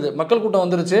ஆரம்பிச்சிருது, மக்கள் கூட்டம்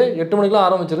வந்துருச்சு, 8 மணிக்கெலாம்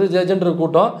ஆரம்பிச்சிருது, ஜெயச்சந்திர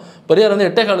கூட்டம். பெரியார் வந்து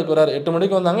 8:15 வராரு, 8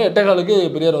 மணிக்கு வந்தாங்க, 8:15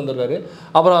 பெரியார் வந்துருக்காரு.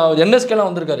 அப்புறம் என்எஸ்கேலாம்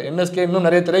வந்திருக்காரு, என்எஸ்கே இன்னும்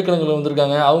நிறைய திரைக்கலங்கள்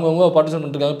வந்திருக்காங்க, அவங்கவுங்க பார்ட்டிசிபேட்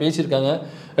பண்ணிருக்காங்க, பேசியிருக்காங்க,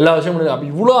 எல்லா விஷயம் முடியாது. அப்போ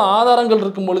இவ்வளோ ஆதாரங்கள்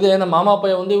இருக்கும் பொழுது ஏன்னா மாமா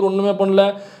பையன் வந்து இவர் ஒன்றுமே பண்ணல,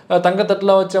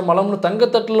 தங்கத்தட்டில் வச்ச மலம்னு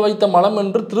தங்கத்தட்டில் வைத்த மலம்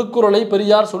என்று திருக்குறளை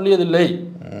பெரியார் சொல்லியதில்லை.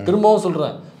 திரும்பவும்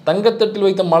சொல்கிறேன், தங்கத்தட்டில்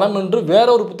வைத்த மலம் என்று வேற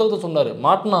ஒரு புத்தகத்தை சொன்னார்,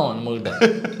 மாட்டினான் நம்மகிட்ட.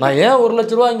 நான் ஏன் 1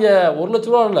 லட்ச ரூபா இங்கே 1 லட்ச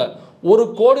ரூபா இல்லை 1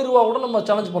 கோடி ரூபா கூட நம்ம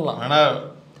சேலஞ்ச் பண்ணலாம்.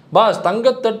 பாஸ்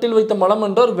தங்கத்தட்டில் வைத்த மலம்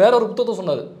என்றார் வேற ஒரு புத்தகத்தை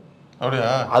சொன்னார்,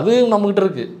 அது நம்மகிட்ட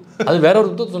இருக்கு, அது வேற ஒரு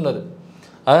புத்தகத்தை சொன்னார்.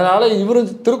 அதனால இவரு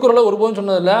திருக்குறளை ஒருபோதும்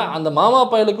சொன்னதில்லை. அந்த மாமா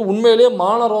பயலுக்கு உண்மையிலேயே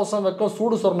மான ரோசம் வெக்கம்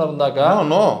சூடு சொரணம் இருந்தாக்கா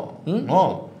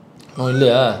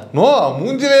இல்லையா, நோ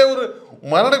மூஞ்சிலே ஒரு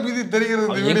மரண பீதி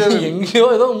தெரிகிறது. எங்கேயோ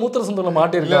ஏதோ மூத்திர சந்தோல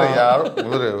மாட்டிருக்கான்.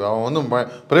 அவன் வந்து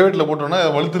பிரைவேட்ல போட்டோன்னா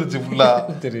வலுத்துருச்சு ஃபுல்லா.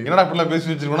 என்னடா ஃபுல்லா பேசி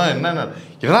வச்சிருக்கோம்னா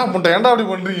என்னடா பண்ணிட்டேன், ஏன்டா அப்படி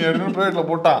பண்றீங்க அப்படின்னு பிரைவேட்ல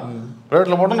போட்டான்.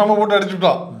 பிரைவேட்ல போட்டோம், நம்ம போட்டு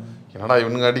அடிச்சுட்டோம். என்னடா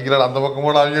இவனுங்க அடிக்கிறாள், அந்த பக்கம்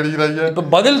போட அவங்க அடிக்கிறாங்க. இப்ப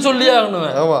பதில் சொல்லி ஆகணும்.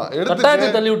 ஆமா,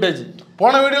 எடுத்து தள்ளி விட்டாச்சு.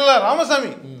 போன வீடியோல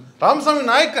ராமசாமி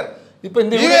நாயக்கர், இப்ப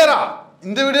இந்த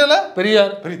வீடியோல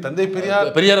பெரியார், தந்தை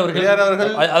பெரியார் அவர்கள்,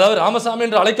 அதாவது ராமசாமி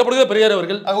என்று அழைக்கப்படுகிற பெரியார்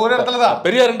அவர்கள். அது ஒரு இடத்துல தான்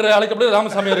பெரியார் என்று அழைக்கப்படுகிற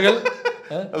ராமசாமி அவர்கள்.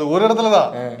 அது ஒரு இடத்துல தான்,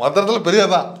 மற்ற இடத்துல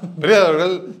பெரியார் தான். பெரியார்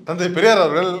அவர்கள், தந்தை பெரியார்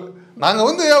அவர்கள். நாங்க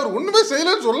வந்து அவர் ஒண்ணுமே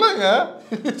செய்யலன்னு சொல்லுங்க,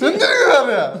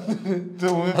 செஞ்சிருக்கிறாரு.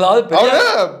 அதாவது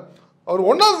அவர்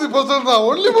 1வது பர்சன் தான்,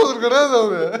 ஒன்லி பர்சன் கிடையாது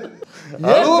அவரு.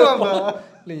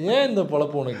 இல்லை ஏன் இந்த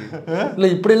பொழப்பு உனக்கு? இல்லை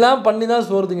இப்படிலாம் பண்ணி தான்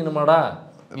சோறுதிங்க நம்மடா.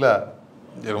 இல்லை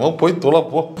என்னமோ போய்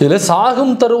தொலைப்போ. இதில்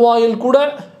சாகும் தருவாயில் கூட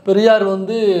பெரியார்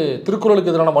வந்து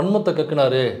திருக்குறளுக்கு எதிரான வன்மத்தை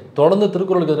கக்குனாரு, தொடர்ந்து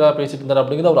திருக்குறளுக்கு எதிராக பேசிட்டு இருந்தார்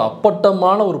அப்படிங்கிற ஒரு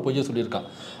அப்பட்டமான ஒரு பொய்யை சொல்லியிருக்கான்.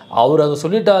 அவர் அதை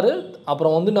சொல்லிட்டாரு.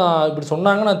 அப்புறம் வந்து நான் இப்படி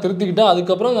சொன்னாங்க, நான் திருத்திக்கிட்டேன்.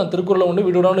 அதுக்கப்புறம் நான் திருக்குறளை வந்து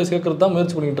வீடு சேர்க்கறது தான்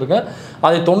முயற்சி பண்ணிகிட்டு இருக்கேன்.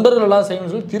 அதை தொண்டர்கள் எல்லாம்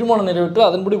செய்யணும்னு சொல்லி தீர்மானம் நிறைவேற்றி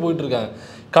அதன்படி போயிட்டு இருக்காங்க.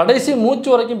 கடைசி மூச்சு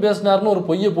வரைக்கும் பேசினாருன்னு ஒரு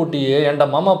பொய்யை போட்டியே ஏன்டா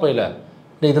மாமா பையில,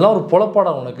 இதெல்லாம் ஒரு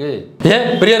பொழப்பாடா உனக்கு? ஏன்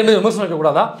பெரியார் மீது விமர்சனம்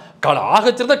வைக்கக்கூடாதா?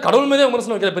 ஆகச்சிறந்த கடவுள் மீதே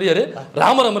விமர்சனம் வைக்கிற பெரியார்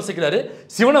ராமரை விமர்சிக்கிறாரு,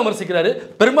 சிவனை விமர்சிக்கிறாரு,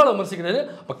 பெருமாளை விமர்சிக்கிறாரு.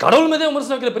 அப்போ கடவுள் மீதே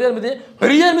விமர்சனம் வைக்கிற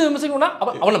பெரியார் மீது விமர்சிக்கணும்னா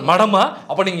அவனை மடமா?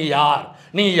 அப்போ நீங்க யார்?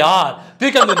 நீங்க யார்?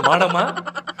 தீக்காந்த மடமா?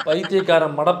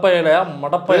 பைத்தியக்காரன் மடப்பையில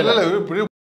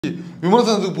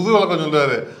விமர்சனத்துக்கு புது வழக்கம்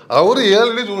சொல்றாரு. அவரு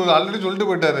ஆல்ரெடி சொல்லிட்டு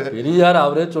போயிட்டாரு. பெரியார்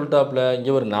அவரே சொல்லிட்டாப்ல. இங்க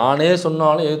ஒரு நானே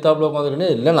சொன்னாலும் எதிர்த்தாப்புல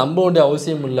உட்காந்துருக்கேன், எல்லாம் நம்ப வேண்டிய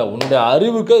அவசியம் இல்லை. உன்னுடைய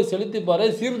அறிவுக்கு செலுத்திப்பாரு,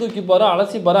 சீர்தூக்கிப்பாரு,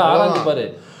 அலசிப்பாரு, ஆராய்ச்சிப்பாரு.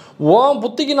 உன்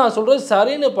புத்திக்கு நான் சொல்கிறது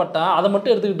சரின்னு பட்டா அதை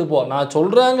மட்டும் எடுத்துக்கிட்டு போ, நான்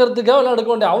சொல்கிறேங்கிறதுக்காக எல்லாம்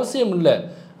எடுக்க வேண்டிய அவசியம் இல்லை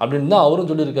அப்படின்னு தான் அவரும்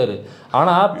சொல்லியிருக்காரு.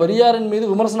 ஆனால் பெரியாரின் மீது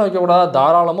விமர்சனம் வைக்கக்கூடாது,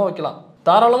 தாராளமாக வைக்கலாம்,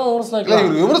 தாராளமாக விமர்சனம்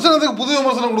வைக்கலாம். விமர்சனத்துக்கு புது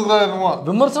விமர்சனம் கொடுக்குறாருமா,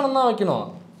 விமர்சனம் தான் வைக்கணும்,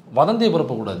 வதந்தியை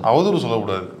பரப்பக்கூடாது, அவதூறு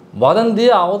சொல்லக்கூடாது. வதந்தி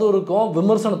அவதூறுக்கும்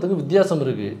விமர்சனத்துக்கும் வித்தியாசம்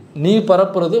இருக்கு. நீ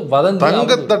பரப்புறது வதந்தி.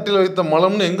 தங்கத்தட்டில் வைத்த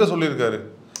மலம்னு எங்க சொல்லியிருக்காரு?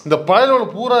 இந்த பயலோட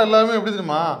பூரா எல்லாமே எப்படி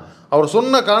தெரியுமா, அவர்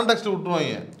சொன்ன கான்டெக்ட்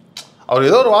விட்டுருவாங்க. அவர்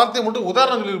ஏதோ ஒரு வார்த்தையை மட்டும்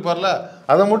உதாரணம் சொல்லியிருப்பார்ல,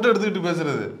 அதை மட்டும் எடுத்துக்கிட்டு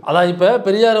பேசுறது. அதான் இப்போ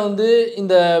பெரியார் வந்து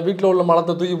இந்த வீட்டில் உள்ள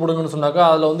மலத்தை தூக்கி போடுங்கன்னு சொன்னாக்கா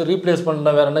அதில் வந்து ரீப்ளேஸ்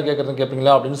பண்ண வேற என்ன கேட்குறதுன்னு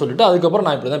கேட்பீங்களா அப்படின்னு சொல்லிட்டு அதுக்கப்புறம்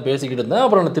நான் இப்படி தான் பேசிக்கிட்டு இருந்தேன்,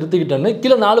 அப்புறம் நான் திருத்திக்கிட்டேன்னு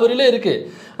கீழே 4 வரியிலே இருக்கு.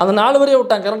 அந்த 4 வரியை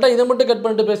விட்டாங்க, கரெக்டாக இதை மட்டும் கட்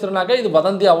பண்ணிட்டு பேசுகிறனாக்கா இது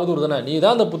வதந்தி அவதூறு தானே. நீ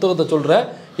தான் அந்த புத்தகத்தை சொல்கிற,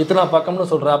 இத்தனை பக்கம்னு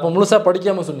சொல்கிற, அப்போ முழுசாக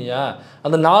படிக்காமல் சொன்னியா?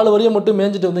 அந்த 4 வரியை மட்டும்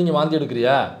மேய்ஞ்சிட்டு வந்து இங்கே வாந்தி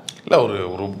எடுக்கிறியா? இல்லை,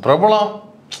 ஒரு பிரபலம்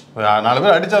 4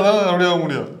 பேர் அடித்தாதான் அப்படியே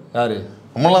முடியும். யாரு?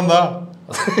 நம்மளாம் தான்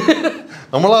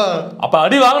நம்மளாம் அப்போ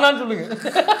அடி வாங்கினான்னு சொல்லுங்க.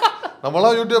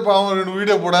 நம்மளாம் யூடியூப் அவன் 2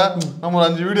 வீடியோ போட, நம்ம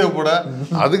 5 வீடியோ போட,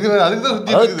 அதுக்கு தான்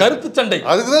சுற்றி கருத்து சண்டை,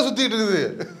 அதுக்கு தான் சுற்றிட்டு இருக்குது.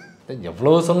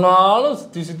 எவ்வளோ சொன்னாலும்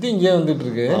சுற்றி சுற்றி இங்கே வந்துட்டு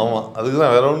இருக்கு. ஆமாம், அதுக்கு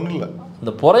தான், வேற ஒன்றும் இல்லை.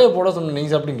 இந்த பொறையை போட சொன்ன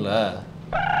நீங்கள் சாப்பிட்டீங்களா?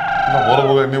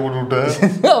 போகிற என்ன போட்டு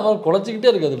விட்டேன், அவன்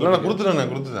குலைச்சிக்கிட்டே இருக்காது.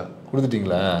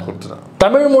 கொடுத்துட்டீங்களா?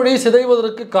 தமிழ் மொழி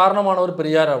சிதைவதற்கு காரணமானவர்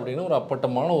பெரியார் அப்படின்னு ஒரு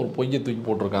அப்பட்டமான ஒரு பொய்யை தூக்கி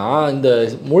போட்டிருக்கான். இந்த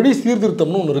மொழி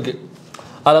சீர்திருத்தம்னு ஒன்று இருக்குது.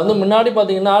 அதில் வந்து முன்னாடி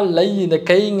பார்த்தீங்கன்னா லை, இந்த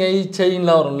கை ngை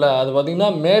செயின்லாம் வரும்ல, அது பார்த்தீங்கன்னா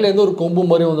மேலேருந்து ஒரு கொம்பு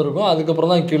மாதிரி வந்துருக்கும்,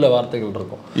 அதுக்கப்புறம் தான் கீழே வார்த்தைகள்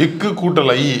இருக்கும். இக்கு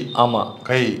கூட்டல் ஐ. ஆமாம்,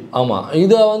 கை. ஆமாம்.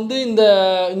 இதை வந்து இந்த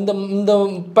இந்த இந்த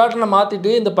பேட்டர்னை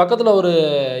மாற்றிட்டு இந்த பக்கத்தில் ஒரு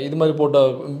இது மாதிரி போட்ட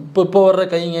இப்போ வர்ற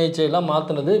கை ngை செயின்லாம்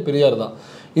மாற்றினது பெரியார் தான்.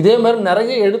 இதே மாதிரி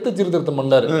நிறைய எடுத்து சீர்திருத்தம்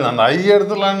பண்ணார். அந்த ஐ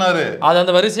எடுத்துலான்னாரு, அது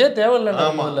அந்த வரிசையே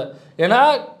தேவையில்லை. ஏன்னா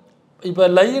இப்போ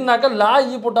லைனாக்கா லா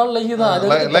ஈ போட்டாலும் லை தான்,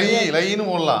 அது லைன்னு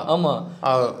போடலாம். ஆமாம்,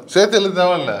 சேர்த்து எழுத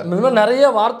தேவையில்லை. இந்த மாதிரி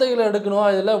நிறைய வார்த்தைகளை எடுக்கணும்.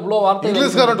 இதில் இவ்வளோ வார்த்தை,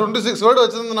 இங்கிலீஷ்காரன் 26 வேர்டு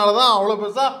வச்சிருந்தனால தான் அவ்வளோ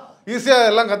பெருசாக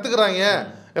ஈஸியாக எல்லாம் கற்றுக்குறாங்க,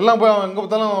 எல்லாம் போய் அவன் எங்கே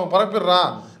பார்த்தாலும் பரப்பிடுறான்.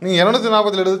 நீங்கள்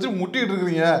 247 எடுத்து முட்டிகிட்டு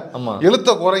இருக்கிறீங்க,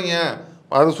 எழுத்த குறைங்க,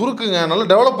 அது சுருக்குங்க, நல்லா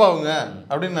டெவலப் ஆகுங்க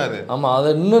அப்படின்னாரு. ஆமாம், அதை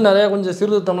இன்னும் நிறையா கொஞ்சம்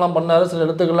சீர்திருத்தம்லாம் பண்ணார். சில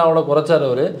எழுத்துக்கள்லாம் அவ்வளோ குறைச்சார்.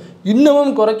 அவர்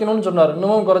இன்னமும் குறைக்கணும்னு சொன்னார்.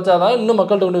 இன்னமும் குறைச்சாதான் இன்னும்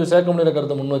மக்கள்கிட்ட கொண்டு சேர்க்க முடியாத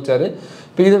கருத்தை முன் வச்சார்.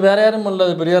 இப்போ இது வேற யாரும் இல்லை,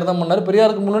 பெரியார் தான் பண்ணார்.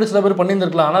 பெரியாருக்கு முன்னாடி சில பேர்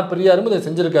பண்ணியிருந்திருக்கலாம், ஆனால் பெரியாரும் இதை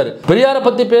செஞ்சிருக்காரு. பெரியாரை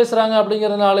பற்றி பேசுகிறாங்க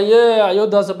அப்படிங்கிறதுனாலேயே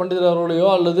அயோத்தியாச பண்டிதர் அவர்களையோ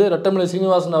அல்லது ரெட்டமலை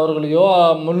சீனிவாசன் அவர்களையோ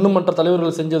இன்னும் மற்ற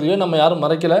தலைவர்கள் செஞ்சதையோ நம்ம யாரும்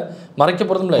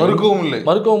மறைக்கப்படுறதும் இல்லை,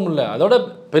 மறுக்கவும் இல்லை. அதோட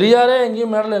பெரியாரே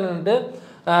எங்கேயும் மேடல் என்னன்ட்டு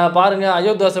பாருங்கள்,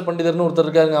 அயோத்தியாச பண்டிதர்னு ஒருத்தர்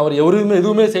இருக்காருங்க, அவர்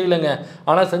எதுவுமே செய்யலைங்க,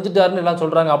 ஆனால் செஞ்சுட்டாருன்னு எல்லாம்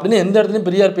சொல்கிறாங்க அப்படின்னு எந்த இடத்துலையும்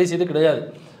பெரியார் பேசியது கிடையாது.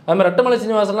 அதுமாதிரி ரெட்டமலை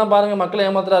சீனிவாசன்லாம் பாருங்கள், மக்களை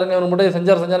ஏமாத்துறாருங்க, அவர் மட்டும்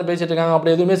செஞ்சார் பேசிட்டு இருக்காங்க,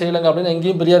 அப்படி எதுவுமே செய்யலைங்க அப்படின்னு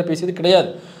எங்கேயும் பெரியார் பேசியது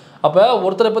கிடையாது. அப்போ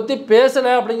ஒருத்தரை பற்றி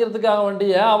பேசலை அப்படிங்கிறதுக்காக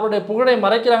வேண்டிய அவருடைய புகழை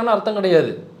மறைக்கிறாங்கன்னு அர்த்தம்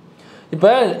கிடையாது.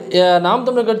 இப்போ நாம்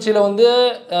தமிழர் கட்சியில் வந்து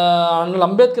அண்ணல்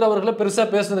அம்பேத்கர் அவர்களை பெருசாக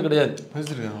பேசுனது கிடையாது.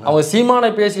 அவங்க சீமானை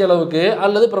பேசிய அளவுக்கு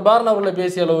அல்லது பிரபாகரன் அவர்களை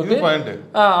பேசிய அளவுக்கு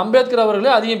அம்பேத்கர்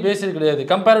அவர்களே அதிகம் பேசியது கிடையாது.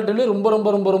 கம்பேரிட்டிவ்லி ரொம்ப ரொம்ப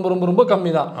ரொம்ப ரொம்ப ரொம்ப ரொம்ப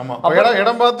கம்மி தான்.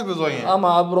 இடம் பார்த்து பேசுவாங்க.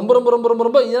 ஆமாம், ரொம்ப ரொம்ப ரொம்ப ரொம்ப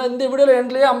ரொம்ப இந்த வீடியோவில்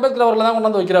எண்ட்லேயே அம்பேத்கர் அவர்களை தான்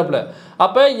கொண்டாந்து வைக்கிறாப்புல.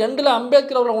 அப்போ எண்டில்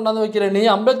அம்பேத்கர் அவர்களை கொண்டாந்து வைக்கிற நீ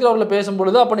அம்பேத்கர் அவர்களை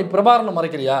பேசும்பொழுது அப்போ நீ பிரபாகரனை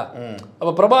மறைக்கிறியா?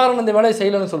 அப்போ பிரபாகரன் இந்த வேலையை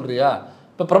செய்யலைன்னு சொல்கிறியா?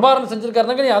 இப்போ பிரபாகரன்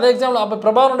செஞ்சிருக்காருனாக்க நீ அதே எக்ஸாம்பிள் அப்போ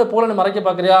பிரபாகரனுடைய போல நீ மறைக்க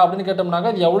பார்க்குறியா அப்படின்னு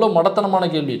கேட்டோம்னாக்கா அது எவ்வளோ மடத்தனமான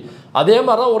கேள்வி. அதே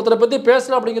மாதிரி தான் ஒருத்தரை பற்றி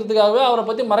பேசல அப்படிங்கிறதுக்காகவே அவரை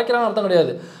பற்றி மறைக்கிறான்னு அர்த்தம்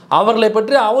கிடையாது. அவர்களை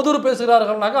பற்றி அவதூறு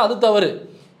பேசுகிறார்கள்னாக்கா அது தவறு.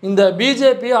 இந்த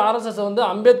பிஜேபி ஆர்எஸ்எஸ் வந்து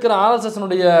அம்பேத்கர்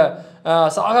ஆர்எஸ்எஸ்னுடைய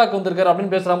சாகாக்கு வந்திருக்காரு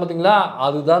அப்படின்னு பேசுகிறாங்க பார்த்தீங்களா,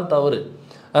 அதுதான் தவறு.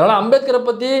 அதனால் அம்பேத்கரை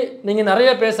பற்றி நீங்கள் நிறைய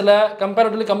பேசலை,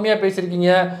 கம்பேரிட்டிவ்லி கம்மியாக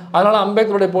பேசியிருக்கீங்க, அதனால்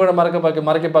அம்பேத்கருடைய புகழை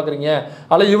மறைக்க பார்க்குறீங்க.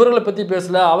 அதில் இவர்களை பற்றி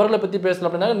பேசலை, அவர்களை பற்றி பேசலை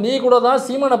அப்படின்னா நீ கூட தான்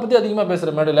சீமானை பற்றி அதிகமாக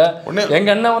பேசுகிற மேடையில்.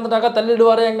 எங்கள் அண்ணன் வந்துட்டாக்கா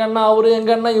தள்ளிடுவார், எங்கள் அண்ணன் அவரு,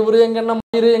 எங்கள் அண்ணன் இவரு, எங்கள் அண்ணன்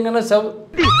மயிறு, எங்கள் அண்ணன்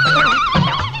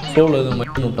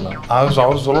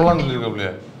அவர் சொல்லலாம்னு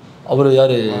சொல்லியிருக்காப்லையா? அவர்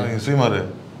யாரு? சீமாரு.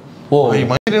 ஓ,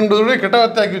 மயிர் என்பதை கெட்ட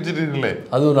வார்த்தை ஆக்கி வச்சிருக்கீங்களே,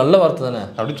 அது ஒரு நல்ல வார்த்தை தானே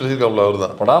அப்படின்னு சொல்லியிருக்காப்ல. அவர்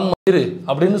தான் படாம மயிறு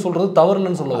அப்படின்னு சொல்றது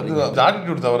தவறுன்னு சொல்ல வரீங்க.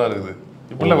 ஆட்டிடியூட் தவறா இருக்குது.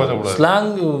 இப்படிலாம் பேசக்கூடாது.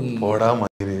 ஸ்லாங் போடா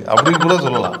மயிறு அப்படின்னு கூட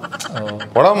சொல்லலாம்.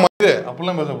 போடா மயிறு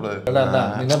அப்படிலாம் பேசக்கூடாது.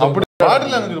 அப்படி பாடி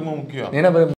லாங்குவேஜ் ரொம்ப முக்கியம்.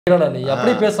 நீ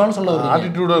அப்படி பேசலாம்னு சொல்ல வரீங்க.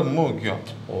 ஆட்டிடியூட் ரொம்ப முக்கியம்.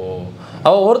 ஓ,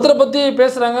 அவள் ஒருத்தரை பற்றி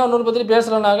பேசுகிறாங்க, இன்னொரு பற்றி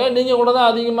பேசலைனாங்க நீங்கள் கூட தான்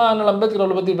அதிகமாக அண்ணல் அம்பேத்கர்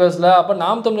அவர்களை பற்றி பேசலை. அப்போ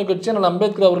நாம் தமிழர் கட்சி அண்ணல்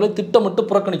அம்பேத்கர் அவர்களை திட்டமிட்டு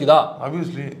புறக்கணிக்குதா?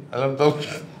 ஆப்வியஸ்லி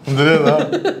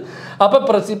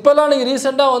அப்போ இப்போல்லாம் நீங்கள்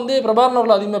ரீசெண்டாக வந்து பிரபாகரன்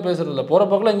அவர்கள் அதிகமாக பேசுகிறதில்ல, போகிற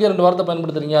பக்கம் எங்கேயும் 2 வார்த்தை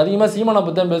பயன்படுத்துறீங்க. அதிகமாக சீமானை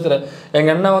பற்றி தான் பேசுகிறேன்.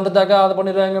 எங்கள் அண்ணன் வந்துட்டாக்கா அதை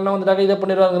பண்ணிடுவேன், எங்கள் அண்ணன் வந்துட்டாக்கா இதை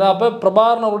பண்ணிடுவாங்கிற. அப்போ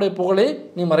பிரபாகரன் அவருடைய புகழை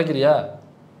நீ மறைக்கிறியா?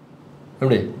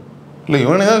 எப்படி இல்லை,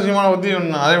 இவனே தான் சீமானை பற்றி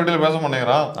நிறைய வீட்டில் பேச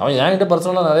மாட்டேங்கிறான். அவன் என்கிட்ட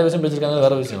பர்சனலாக நிறைய விஷயம் பேசியிருக்காங்க,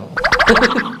 வேறு விஷயம்.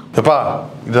 எப்பா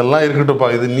இதெல்லாம் இருக்கட்டும்ப்பா,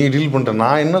 இது நீ டீல் பண்ணுற.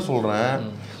 நான் என்ன சொல்கிறேன்,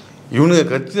 இவனுங்க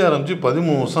கட்சி ஆரம்பித்து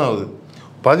 13 வருஷம் ஆகுது.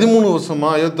 13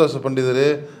 வருஷமாக அயோத்திதாச பண்டிதர்,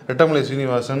 ரெட்டமலை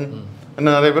சீனிவாசன்,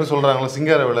 இன்னும் நிறைய பேர் சொல்கிறாங்களா,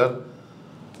 சிங்காரவேலர்,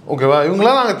 ஓகேவா,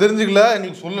 இவங்களாம் நாங்கள் தெரிஞ்சுக்கல,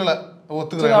 எங்களுக்கு சொல்லலை,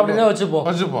 ஒத்துக்கிறேன் அப்படின்னா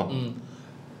வச்சுப்போம்.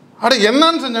 அட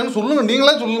என்னன்னு செஞ்சாங்கன்னு சொல்லுங்க,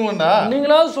 நீங்களா சொல்லுங்கடா.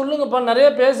 நீங்களாவது சொல்லுங்கப்பா, நிறைய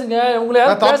பேசுங்க.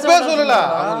 தப்பே சொல்லல,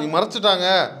 நீ மறைச்சிட்டாங்க,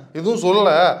 எதுவும்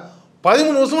சொல்லல.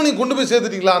 13 வருஷமா நீங்க கொண்டு போய்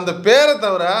சேர்த்துட்டீங்களா? அந்த பேரை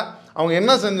தவிர அவங்க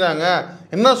என்ன செஞ்சாங்க,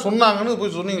 என்ன சொன்னாங்கன்னு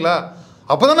போய் சொன்னீங்களா?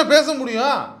 அப்பதானே பேச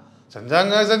முடியும்.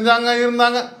 செஞ்சாங்க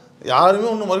இருந்தாங்க, யாருமே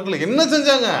ஒன்றும் மறுக்கல. என்ன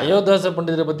செஞ்சாங்க? அயோத்திதாச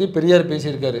பண்டிதரை பற்றி பெரியார்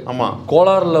பேசியிருக்காரு. ஆமாம்,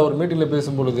 கோலாரில் ஒரு மீட்டிங்கில்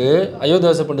பேசும்பொழுது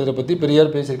அயோத்திதாச பண்டிதரை பற்றி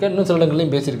பெரியார் பேசியிருக்காரு, இன்னும் சில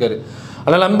இடங்களையும் பேசியிருக்காரு.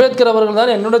 ஆனால் அம்பேத்கர் அவர்கள்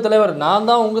தான் என்னுடைய தலைவர், நான்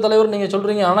தான் உங்கள் தலைவர் நீங்கள்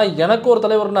சொல்கிறீங்க, ஆனால் எனக்கு ஒரு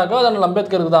தலைவர்னாக்கா அது அண்ணல்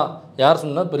அம்பேத்கருக்கு தான். யார்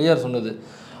சொன்னால்? பெரியார் சொன்னது.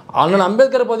 அண்ணன்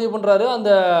அம்பேத்கரை பதிவு பண்ணுறாரு. அந்த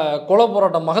கொலை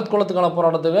போராட்டம், மகத் குலத்துக்கான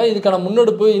போராட்டத்துக்கு இதுக்கான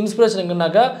முன்னெடுப்பு இன்ஸ்பிரேஷன்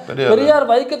எங்கன்னாக்கா பெரியார்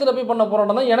வைக்கத்தில் போய் பண்ண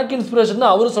போராட்டம் தான் எனக்கு இன்ஸ்பிரேஷன்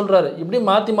அவர் சொல்கிறாரு. இப்படி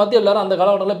மாற்றி எல்லாரும் அந்த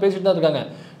காலகட்டத்தில் பேசிட்டு தான் இருக்காங்க.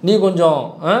 நீ கொஞ்சம்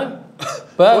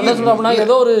இப்போ என்ன சொல்கிறான் அப்படின்னா,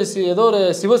 ஏதோ ஒரு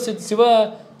சிவ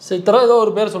சித்தரோ ஏதோ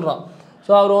ஒரு பேர் சொல்கிறான்.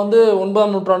 ஸோ அவர் வந்து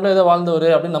 9ஆம் நூற்றாண்டில் ஏதோ வாழ்ந்தவர்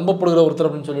அப்படின்னு நம்பப்படுகிற ஒருத்தர்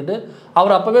அப்படின்னு சொல்லிட்டு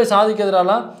அவர் அப்போவே சாதிக்கு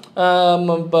எதிராலாம்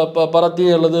பரத்தி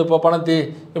அல்லது இப்போ பணத்தி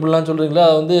இப்படிலாம் சொல்கிறீங்களா,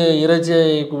 அது வந்து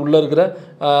இறைச்சிக்கு உள்ளே இருக்கிற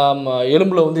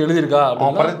எலும்பில் வந்து எழுதியிருக்கா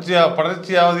அப்படின்னா,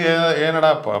 பறச்சியாவது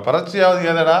ஏதடா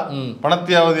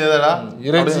பணத்தியாவது ஏதடா,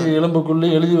 இறைச்சி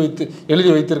எலும்புக்குள்ளே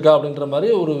எழுதி வைத்திருக்கா அப்படின்ற மாதிரி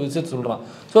ஒரு விஷயத்தை சொல்கிறான்.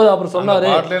 ஸோ அப்புறம் சொன்னார்,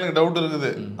 எனக்கு டவுட்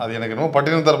இருக்குது, அது எனக்கு என்னமோ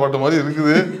பட்டினத்தார் பாட்டு மாதிரி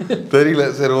இருக்குது, தெரியல.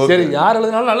 சரி யார்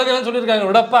எழுதினாலும் நல்லதெல்லாம்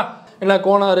சொல்லியிருக்காங்க விடப்பா, இல்லை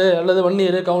கோனார் அல்லது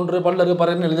வன்னியர் கவுண்டரு பல்லரு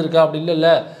பறையர்னு எழுதியிருக்கா அப்படி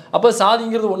இல்லை. அப்போ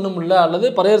சாதிங்கிறது ஒன்றும் இல்லை, அல்லது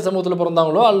பறையர் சமூகத்தில்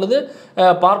பிறந்தாங்களோ அல்லது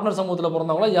பார்ட்னர் சமூகத்தில்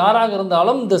பிறந்தாங்களோ யாராக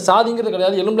இருந்தாலும் இந்த சாதிங்கிறது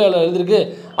கிடையாது, எலும்புல எழுதிருக்கு,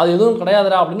 அது எதுவும்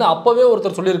கிடையாதுடா அப்படின்னு அப்போவே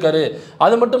ஒருத்தர் சொல்லியிருக்காரு.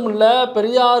 அது மட்டும் இல்லை,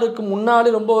 பெரியாருக்கு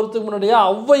முன்னாடி ரொம்ப வருஷத்துக்கு முன்னாடியே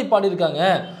ஔவை பாடியிருக்காங்க.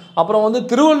 அப்புறம் வந்து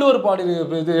திருவள்ளுவர்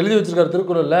இது எழுதி வச்சிருக்காரு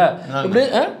திருக்குறளில். இப்படி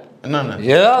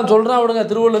ஏதாவது சொல்றான் விடுங்க,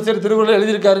 திருவள்ளுவர் சரி திருவள்ளுவர்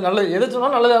எழுதியிருக்காரு, நல்லது எது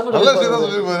சொன்னாலும்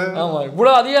நல்லதாக. ஆமா,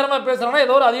 இவ்வளவு அதிகாரமா பேசுறாங்கன்னா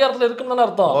ஏதோ ஒரு அதிகாரத்துல இருக்குன்னு தானே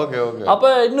அர்த்தம்.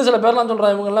 அப்ப இன்னும் சில பேர்லாம்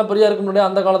சொல்றாங்க, இவங்க எல்லாம் பெரியாருக்கு முன்னாடி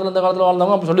அந்த காலத்துல இந்த காலத்துல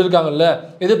வாழ்ந்தவங்க அப்ப சொல்லியிருக்காங்கல்ல,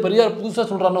 இது பெரியார் புதுசா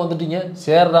சொல்றான்னு வந்துட்டீங்க,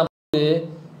 சேர்றா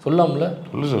சொல்லாமல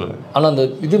சொல்லு. ஆனா அந்த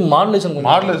இது மாடுலேஷன்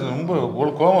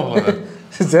ரொம்ப கோபம்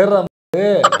சேர்றா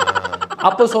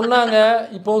அப்ப சொன்னாங்க,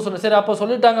 இப்பவும் சொன்ன சரி அப்ப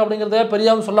சொல்லிட்டாங்க அப்படிங்கிறத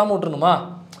பெரியாவும் சொல்லாம விட்டுருணுமா?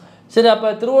 சரி, அப்போ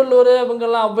திருவள்ளுவர்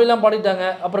இவங்கெல்லாம் அவ்வையெல்லாம் பாடிட்டாங்க,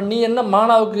 அப்புறம் நீ என்ன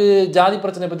மானாவுக்கு ஜாதி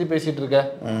பிரச்சனை பற்றி பேசிகிட்டு இருக்க,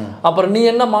 அப்புறம் நீ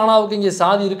என்ன மானாவுக்கு இங்கே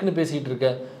சாதி இருக்குன்னு பேசிகிட்டு இருக்க,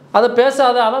 அதை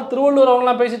பேசாத. ஆனால் திருவள்ளுவர்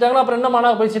அவங்களாம் பேசிட்டாங்களா, அப்புறம் என்ன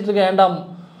மானாவுக்கு பேசிகிட்டு இருக்க? ஏண்டாம்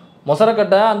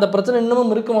மொசரக்கட்டை, அந்த பிரச்சனை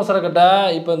இன்னமும் இருக்குது மொசரக்கட்டை.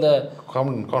 இப்போ இந்த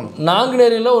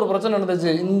நாங்குநேரியில் ஒரு பிரச்சனை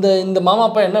நடந்துச்சு, இந்த மாமா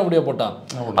அப்பா என்ன வீடியோ போட்டான்,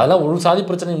 அதெல்லாம் ஒரு சாதி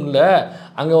பிரச்சனையும் இல்லை,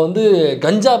 அங்கே வந்து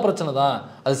கஞ்சா பிரச்சனை தான்,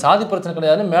 அது சாதி பிரச்சனை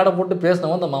கிடையாது மேடை போட்டு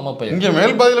பேசினவங்க அந்த மாமா பையன். இங்கே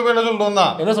மேல் பாதியில் போய் என்ன சொல்லிட்டு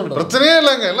வந்தான், என்ன சொல்லிட்டு பிரச்சனையே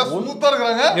இல்லைங்க, எல்லாம் ஸ்மூத்தாக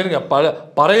இருக்கிறாங்க. இருங்க,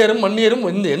 பறையரும் மண்ணியரும்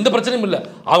எந்த பிரச்சனையும் இல்லை,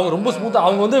 அவங்க ரொம்ப ஸ்மூத்தாக,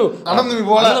 அவங்க வந்து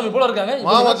அண்ணன் போல இருக்காங்க.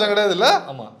 மாமச்சம் கிடையாது இல்லை,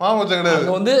 ஆமாம் மாமச்சம் கிடையாது,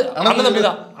 அவங்க வந்து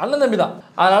அண்ணன் தம்பி தான்.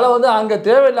 அதனால வந்து அங்கே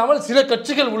தேவையில்லாமல் சில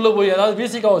கட்சிகள் உள்ளே போய், அதாவது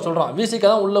விசிகாவை சொல்கிறான், விசிகா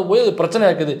தான் உள்ளே போய் அது பிரச்சனை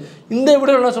இருக்குது. இந்த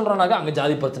வீடியோ என்ன சொல்கிறானாக்கா அங்கே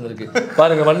ஜாதி பிரச்சனை இருக்குது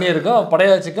பாருங்க, வன்னியருக்கும்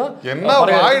படையாச்சிக்கும் என்ன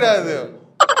ஆயிடாது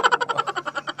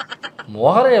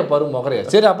மொகரையா பாரு மொகரையா.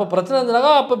 சரி, அப்போ பிரச்சனை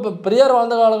இருந்தனாக்கா அப்போ பெரியார்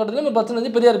வாழ்ந்த காலகட்டத்திலும் பிரச்சனை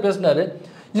வந்து பெரியார் பேசினாரு,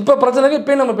 இப்போ பிரச்சனைக்கு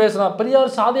இப்போ நம்ம பேசுகிறோம். பெரியார்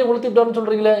சாதியை ஒழித்துட்டாருன்னு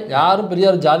சொல்கிறீங்களே, யாரும்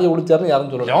பெரியார் ஜாதியை ஒழிச்சாருன்னு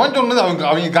யாரும் சொல்லல. எவன் சொன்னது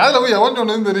அவங்க காதில் போய் எவன்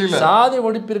சொன்னதுன்னு தெரியல. சாதி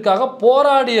ஒழிப்பிற்காக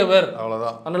போராடியவர்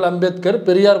அவ்வளோதான். அண்ணல் அம்பேத்கர்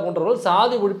பெரியார் போன்றவர்கள்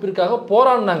சாதி ஒழிப்பிற்காக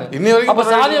போராடினாங்க. அப்போ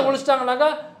சாதியை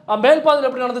ஒழிச்சிட்டாங்கன்னாக்கா மேல்பாதையில்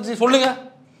எப்படி நடந்துச்சு சொல்லுங்க?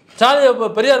 சாதியை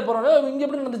பெரியார் போராட இங்கே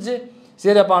எப்படி நடந்துச்சு?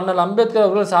 சரி, அப்போ அண்ணல் அம்பேத்கர்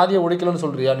அவர்கள் சாதியை ஒழிக்கலன்னு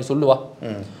சொல்கிறியா? நீ சொல்லுவா.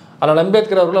 ஆனால்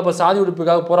அம்பேத்கர் அவர்கள் அப்போ சாதி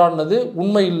ஒழிப்புக்காக போராடினது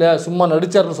உண்மை இல்லை, சும்மா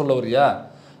நடிச்சார்னு சொல்ல வரியா?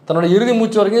 தன்னோட இறுதி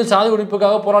மூச்சு வரைக்கும் சாதி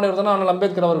ஒழிப்புக்காக போராடிவர் தானே அண்ணல்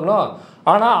அம்பேத்கர் அவர்களும்.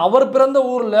 ஆனால் அவர் பிறந்த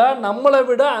ஊரில் நம்மளை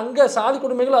விட அங்கே சாதி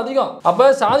கொடுமைகள் அதிகம். அப்போ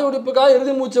சாதி ஒழிப்புக்காக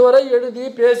இறுதி மூச்சு வரை எழுதி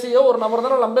பேசிய ஒரு நபர்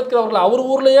தானே அம்பேத்கர் அவர்கள். அவர்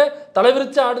ஊர்லேயே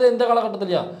தலைவிரிச்சு ஆடுது இந்த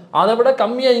காலகட்டத்திலையும், அதை விட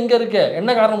கம்மியாக இங்கே இருக்கே, என்ன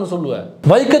காரணம்னு சொல்லுவேன்?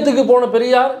 வைக்கத்துக்கு போன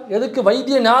பெரியார் எதுக்கு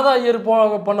வைத்தியநாத ஐயர்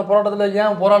பண்ண போராட்டத்தில்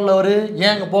ஏன் போராடல? அவர்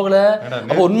ஏன் அங்கே போகல?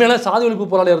 அப்போ உண்மையில சாதி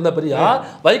ஒழிப்பு போராளியாக இருந்த பெரியார்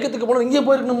வைக்கத்துக்கு போனது இங்கே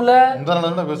போயிருக்கணும்ல.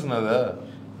 பேசுனது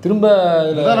திரும்ப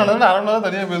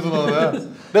தனியாக பேசுவாங்க,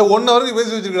 1 ஹவருக்கு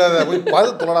பேசி வச்சிருக்காத, போய்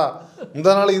பார்த்து தொலைடா. இந்த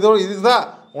நாள் இதுதான்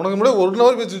உனக்கு முன்னாடி 1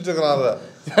 ஹவர் பேசி வச்சிருக்கிறான், அதை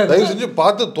தயவு செஞ்சு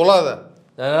பார்த்து தொழாத.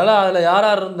 அதனால அதில் யார்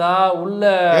இருந்தா உள்ள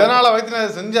எதனால்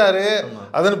வைத்தியநாதர் செஞ்சாரு,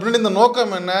 அதன் பின்னாடி இந்த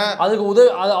நோக்கம் என்ன, அதுக்கு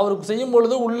அது அவருக்கு செய்யும்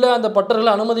பொழுது உள்ள அந்த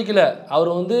பட்டர்களை அனுமதிக்கல. அவர்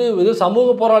வந்து இது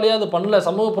சமூக போராளியாக அதை பண்ணல,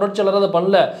 சமூக புரட்சியாளராக அதை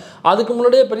பண்ணல. அதுக்கு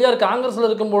முன்னாடியே பெரியார் காங்கிரஸில்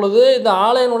இருக்கும் பொழுது இந்த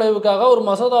ஆலய நுழைவுக்காக ஒரு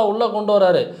மசோதா உள்ளே கொண்டு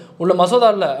வராரு. உள்ள மசோதா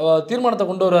இல்லை, தீர்மானத்தை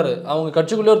கொண்டு வராரு. அவங்க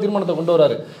கட்சிக்குள்ளே ஒரு தீர்மானத்தை கொண்டு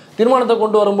வராரு. தீர்மானத்தை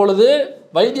கொண்டு வரும் பொழுது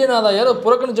வைத்தியநாத ஐயர்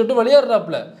புறக்கணிச்சுட்டு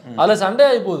வெளியேறாப்புல. அதில் சண்டை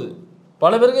ஆகி போகுது.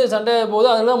 பல பேருக்கு சண்டையாக போகுது.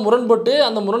 அதெல்லாம் முரண்பட்டு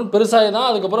அந்த முரண் பெருசாகி தான்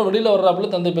அதுக்கப்புறம் வெளியில் வர்றாப்புல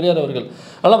தந்தை பெரியார் அவர்கள்.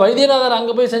 அதனால் வைத்தியநாதர்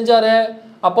அங்கே போய் செஞ்சார்,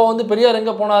 அப்போ வந்து பெரியார்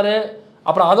எங்கே போனார்,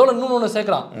 அப்புறம் அதோட இன்னொன்று ஒன்று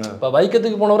சேர்க்குறான். இப்போ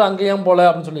வைக்கத்துக்கு போனவர் அங்கே ஏன் போகல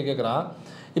அப்படின்னு சொல்லி கேட்குறான்.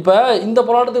 இப்போ இந்த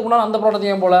போராட்டத்துக்கு போனால் அந்த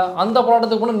போராட்டத்துக்கு ஏன் போகல, அந்த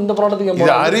போராட்டத்துக்கு போனால் இந்த போராட்டத்துக்கு ஏன்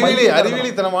போகல?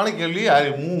 அறிவியலித்தனமான கேள்வி,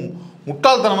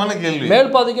 முட்டாள்தனமான கேள்வி.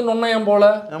 மேல்பாதிக்கு நொன்ன ஏன்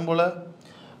போகல,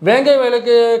 வேங்கை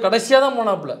வயலுக்கு கடைசியாக தான்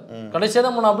போனாப்புல,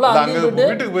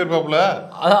 வீட்டுக்கு போயிருப்பாப்புல.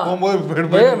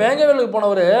 வேங்கை வயலுக்கு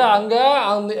போனவர்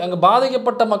அங்கே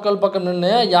பாதிக்கப்பட்ட மக்கள் பக்கம்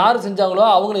நின்று யார் செஞ்சாங்களோ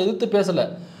அவங்கள எதிர்த்து பேசலை.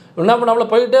 என்ன பண்ணாப்புல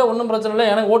போயிட்டு ஒன்றும் பிரச்சனை இல்லை,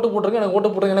 எனக்கு ஓட்டு போட்டுருங்க, எனக்கு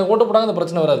ஓட்டு போட்டாங்க, அந்த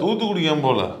பிரச்சனை வராது. தூத்துக்குடி ஏன்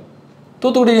போல?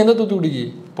 தூத்துக்குடி எந்த தூத்துக்குடிக்கு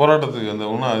போராட்டத்துக்கு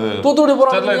தூத்துக்குடி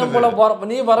போராட்டத்துக்கு போல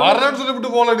நீ வரேன்னு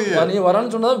சொல்லிட்டு போல, நீ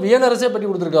வரேன்னு சொன்னா வியனரசே பற்றி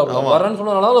கொடுத்துருக்காப்ல. வரேன்னு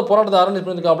சொன்னதுனால அந்த போராட்டத்தை ஆரம்பிச்சு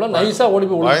பண்ணிருக்காப்ல. நைஸா ஓடி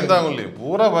போய் பயந்தாங்கல்லி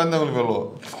பூரா பயந்தாங்கல்லி பேருவோம்.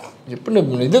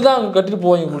 எப்படி இதுதான் கட்டிட்டு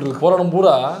போய் போராட்டம்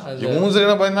பூரா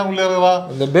பயந்தாங்க.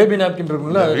 இந்த பேபி நாப்கின்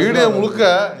இருக்குல்ல, வீடியோ முழுக்க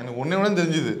எனக்கு ஒன்னே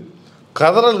தெரிஞ்சுது,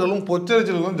 கதறல்களும்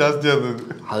பொச்சரிச்சல்களும் ஜாஸ்தியாக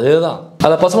இருந்தது. அதேதான்.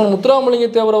 அதில் பசுமன் முத்துராமலிங்க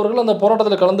தேவர் அவர்கள் அந்த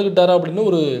போராட்டத்தில் கலந்துக்கிட்டாரு அப்படின்னு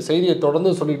ஒரு செய்தியை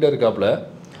தொடர்ந்து சொல்லிக்கிட்டே இருக்காப்புல.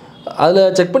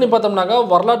 அதில் செக் பண்ணி பார்த்தோம்னாக்கா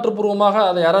வரலாற்று பூர்வமாக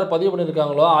அதை யார் பதிவு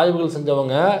பண்ணியிருக்காங்களோ ஆய்வுகள்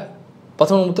செஞ்சவங்க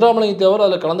பசுமன் முத்துராமலிங்க தேவர்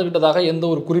அதில் கலந்துக்கிட்டதாக எந்த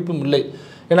ஒரு குறிப்பும் இல்லை.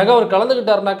 ஏன்னாக்கா அவர்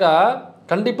கலந்துக்கிட்டாருனாக்கா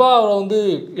கண்டிப்பாக அவரை வந்து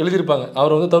எழுதியிருப்பாங்க.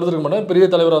 அவர் வந்து தவிர்த்துருக்க மாட்டாங்க, பெரிய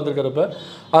தலைவராக வந்திருக்கிறப்ப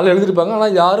அதில் எழுதியிருப்பாங்க.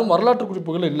 ஆனால் யாரும் வரலாற்று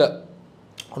குறிப்புகள் இல்லை.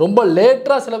 ரொம்ப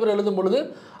லேட்டாக சில பேர் எழுதும் பொழுது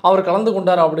அவர் கலந்து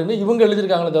கொண்டார் அப்படின்னு இவங்க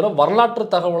எழுதியிருக்காங்களே தவிர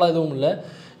வரலாற்று தகவலாக எதுவும் இல்லை.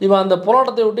 இவன் அந்த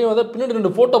போராட்டத்தை விட்டு வந்து பின்னாடி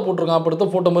 2 ஃபோட்டோ போட்டிருக்கான், அப்போ எடுத்த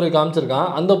ஃபோட்டோ மாதிரி காமிச்சிருக்கான்.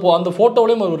 அந்த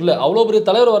ஃபோட்டோவிலையும் அவர் இல்லை. அவ்வளோ பெரிய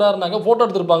தலைவர் வராருனாக்கா ஃபோட்டோ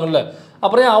எடுத்திருப்பாங்கல்ல,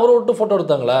 அப்புறம் ஏன் அவரை விட்டு ஃபோட்டோ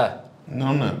எடுத்தாங்களே?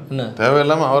 இன்னொன்று என்ன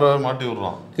தேவையில்லாமல் அவரை மாட்டி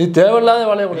விட்றான். இது தேவையில்லாத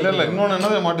வேலையை இல்லை. இன்னொன்று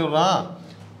என்னதை மாட்டி விட்றான்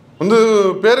வந்து,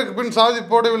 பேருக்கு பின் சாதி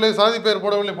போடவில்லை, சாதி பேர்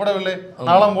போடவில்லை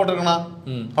நாளாம் போட்டிருக்கணா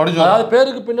அப்படி சொல்லி, அதாவது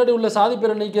பேருக்கு பின்னாடி உள்ள சாதி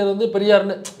பேரை நீக்கிறது வந்து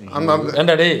பெரியார்னு.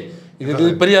 ஏண்டாடே இது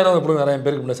பெரியாரும் எப்படி வேற என்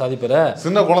பேருக்கு முன்னாடி சாதி பேரை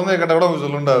சின்ன குழந்தைய கேட்ட கூட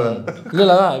சொல்லுண்டாரு.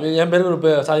 இல்லை என் பேருக்கு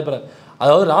ஒரு சாதி பேரை.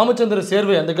 அதாவது ராமச்சந்திர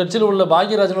சேர்வை, அந்த கட்சியில் உள்ள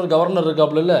பாக்யராஜன் ஒரு கவர்னர்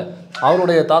இருக்காப்புல இல்லை,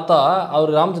 அவருடைய தாத்தா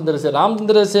அவர் ராமச்சந்திர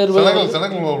சேர்வை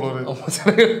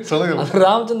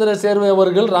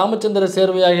அவர்கள் ராமச்சந்திர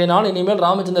சேர்வையாகிய நான் இனிமேல்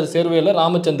ராமச்சந்திர சேர்வையில்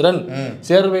ராமச்சந்திரன்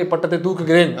சேர்வை பட்டத்தை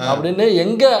தூக்குகிறேன் அப்படின்னு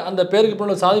எங்க அந்த பேருக்கு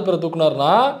பின்னாடி சாதி பேரை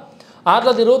தூக்குனார்னா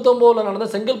 1929 நடந்த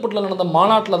செங்கல்பட்டில் நடந்த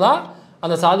மாநாட்டில் தான்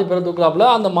அந்த சாதி பேரை தூக்குறாப்புல.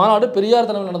 அந்த மாநாடு பெரியார்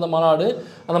தலைமையில் நடந்த மாநாடு.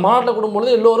 அந்த மாநாட்டில்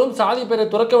கூடும்பொழுது எல்லோரும் சாதி பேரை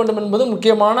துறக்க வேண்டும் என்பது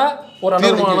முக்கியமான ஒரு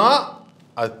அனுமானம்.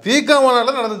 அது தீக்கா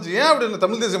மாநாட்டில் நடந்துச்சு. ஏன் அப்படி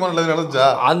தமிழ் தேசிய மாநாட்டில் நடந்துச்சா?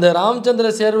 அந்த ராமச்சந்திர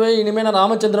சேர்வை இனிமேல் நான்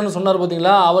ராமச்சந்திரன் சொன்னார்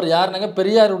பார்த்தீங்களா, அவர் யாருனாங்க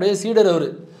பெரியாருடைய சீடர்.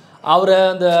 அவரை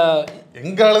அந்த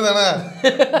எங்காலும் தானே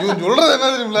சொல்றது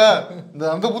என்ன தெரியுமில்ல, இந்த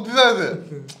அந்த புத்தி தான் இது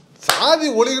சாதி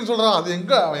ஒளின்னு சொல்றான். அது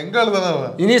எங்காலும் தானே.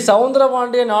 இனி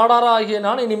சவுந்தரபாண்டிய நாடாரா ஆகிய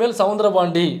நான் இனிமேல்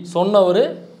சவுந்தரபாண்டி சொன்னவர்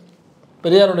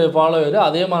பெரியாருடைய ஃபாலோவர்.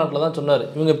 அதே மாநாட்டில் தான் சொன்னார்.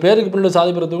 இவங்க பேருக்கு பின்னாடி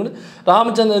சாதி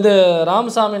பெறத்துக்குன்னு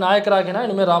ராமசாமி நாயக்கராகினா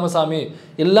இனிமேல் ராமசாமி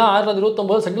எல்லாம்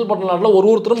 1929 செங்கல்பட்டு நாட்டில்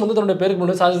ஒருத்தரும் வந்து தன்னுடைய பேருக்கு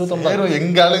முன்னாடி சாதி 29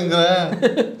 எங்காலுங்கிற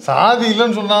சாதி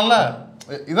இல்லைன்னு சொன்னால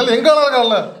இதெல்லாம் எங்கால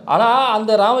இருக்கால. ஆனால்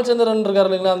அந்த ராமச்சந்திரன் இருக்கார்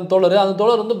இல்லைங்களா, அந்த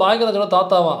தோழர் வந்து பாக்யராஜோட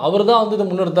தாத்தாவான். அவர் தான் வந்து இதை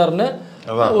முன்னெடுத்தாருன்னு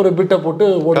ஒரு பிட்டை போட்டு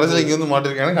இங்கே வந்து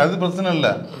மாட்டிருக்கேன். எனக்கு அது பிரச்சனை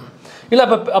இல்லை. இல்லை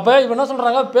அப்போ இவன் என்ன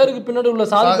சொல்கிறாங்க, பேருக்கு பின்னாடி உள்ள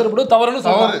சாதி பேர் தவறுன்னு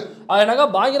சொல்கிறாங்க. ஏன்னாக்கா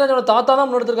பாக்யராஜோட தாத்தா தான்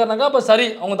முன்னெடுத்திருக்காருனாக்கா அப்போ சரி,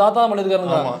 அவங்க தாத்தா தான்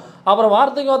பண்ணியிருக்காருங்க. அப்புறம்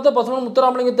வார்த்தைக்கு வார்த்தை பசுமன்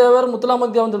முத்துராமலிங்க தேவர்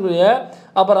முத்துராமலிங்க தேவர்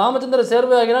அப்போ ராமச்சந்திர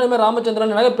சேர்வை ஆகினா இனிமேல்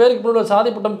ராமச்சந்திரன் எனக்கு பேருக்கு பின்னாடி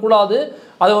சாதி பட்டம் கூடாது,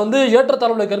 அதை வந்து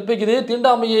ஏற்றத்தாழ்வுகளை கற்பிக்குது,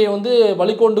 தீண்டாமையை வந்து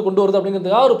வழிகொண்டு கொண்டு வருது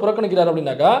அப்படிங்கிறதுக்காக அவர் புறக்கணிக்கிறார்.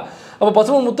 அப்படின்னாக்கா அப்போ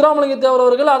பசுமன் முத்துராமலிங்க தேவர்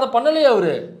அவர்கள் அதை பண்ணலையே.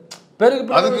 அவர்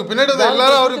அதுக்கு பின்னாடி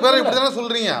எல்லாரும் அவரு பேரை இப்படி தானே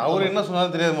சொல்றீங்க. அவரு என்ன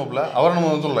சொன்னாலும் தெரியாது மாப்பிள்ள, அவரை நம்ம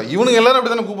சொல்லலாம். இவனுங்க எல்லாரும்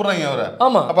அப்படி தானே கூப்பிடுறாங்க அவரை.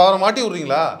 ஆமா. அப்ப அவரை மாட்டி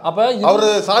விடுறீங்களா? அப்ப அவரு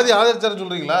சாதி ஆதரிச்சாரு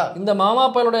சொல்றீங்களா? இந்த மாமா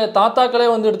பையனுடைய தாத்தாக்களே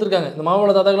வந்து எடுத்திருக்காங்க. இந்த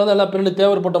மாமாவோட தாத்தாக்கள் வந்து எல்லாம் பின்னாடி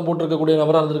தேவர் பட்டம் போட்டிருக்கக்கூடிய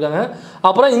நபராக இருந்திருக்காங்க.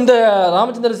 அப்புறம் இந்த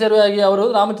ராமச்சந்திர சேர்வை ஆகிய அவர்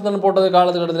வந்து ராமச்சந்திரன் போட்டது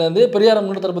காலத்துக்கு இருந்து பெரியார்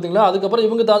முன்னெடுத்தார் பார்த்தீங்களா. அதுக்கப்புறம்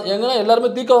இவங்க எங்கன்னா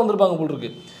எல்லாருமே தீக்கா வந்திருப்பாங்க போல்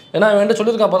இருக்கு. ஏன்னா அவன்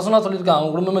சொல்லியிருக்கான், பர்சனலாக சொல்லியிருக்கான்,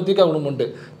 அவங்க குடும்பமே தீக்கா குடும்பம்ட்டு,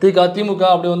 திமுக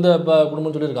அப்படி வந்து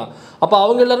குடும்பம்னு சொல்லியிருக்கான். அப்போ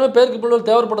அவங்க எல்லாருமே பேருக்கு பின்னாடி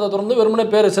தேவர்பட்டத்தை திறந்து வெறுமனே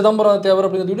பேர் சிதம்பரம் தேவர்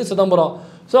அப்படின்னு தூக்கிட்டு சிதம்பரம்.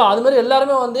 ஸோ அதுமாதிரி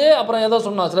எல்லாருமே வந்து அப்புறம் ஏதோ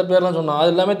சொன்னான், சில பேர்லாம் சொன்னான்.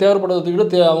 அது எல்லாமே தேவர்பட்டத்தை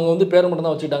தூக்கிட்டு அவங்க வந்து பேர் மட்டும்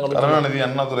தான் வச்சுக்கிட்டாங்க.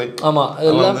 அண்ணாதுரை ஆமாம்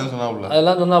அதெல்லாம்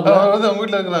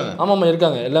சொன்னாப்புல. ஆமாம்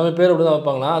இருக்காங்க, எல்லாமே பேர் அப்படி தான்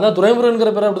வைப்பாங்களா. அதான்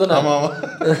துரைமுருகன்கிற பேர் அப்படி தானே.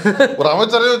 ஒரு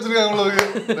அமைச்சரே வச்சிருக்காங்க,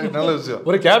 நல்ல விஷயம்,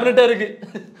 ஒரு கேபினெட்டே இருக்கு.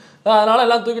 அதனால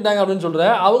எல்லாம் தூக்கிட்டாங்க அப்படின்னு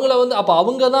சொல்கிறேன். அவங்கள வந்து அப்போ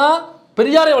அவங்க தான்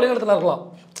பெரியாரை வழிநடத்தினார்களாம்.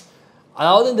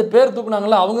 அதாவது இந்த பேர்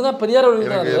தூக்குனாங்கல்ல, அவங்க தான் பெரியாரை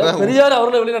வழிநடத்தினாங்க. பெரியார்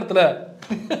அவர்களை வழிநடத்தலை.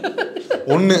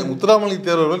 ஒண்ணு முத்துராமலிங்க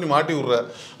தேவர் நீ மாட்டி விடுற,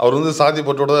 அவர் வந்து சாதி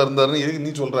பற்றோட தான் இருந்தாருன்னு எதுக்கு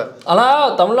நீ சொல்ற? ஆனா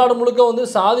தமிழ்நாடு முழுக்க வந்து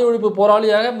சாதி ஒழிப்பு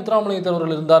போராளியாக முத்துராமலிங்க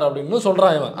தேவர்கள் இருந்தார் அப்படின்னு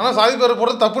சொல்றான் இவன். ஆனா சாதி பேரை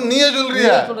போறது தப்பு நீயே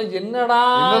சொல்றியா? என்னடா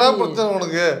பிரச்சனை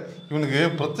உனக்கு? இவனுக்கு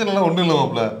பிரச்சனை எல்லாம் ஒண்ணும் இல்ல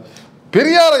மாப்ள.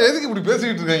 பெரியார எதுக்கு இப்படி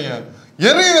பேசிக்கிட்டு இருக்காங்க?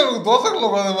 எனக்கு தோசைக்குள்ள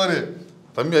உட்காந்த மாதிரி.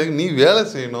 தம்பி அதுக்கு நீ வேலை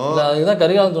செய்யணும். அதுதான்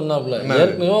கரிகாலன் சொன்னாப்புல,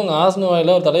 ஏற்கனவே உங்க ஆசன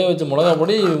வாயில ஒரு தலையை வச்சு மிளகா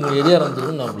பொடி இவங்க எரிய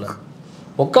ஆரம்பிச்சிருக்குன்னாப்புல.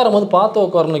 உட்காரும் போது பார்த்து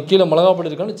உட்காரணும், கீழே மிளகா பொடி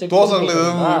இருக்கான்னு செக்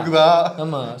இருக்குதா?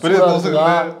 ஆமா,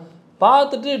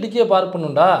 பார்த்துட்டு டிக்கியை பார்க்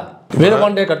பண்ணுண்டா.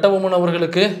 வீரபாண்டிய கட்டபொம்மன்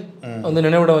அவர்களுக்கு வந்து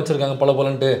நினைவிடம் வச்சிருக்காங்க பல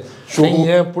பலன்ட்டு. நீங்க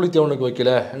ஏன் புலித்தேவனுக்கு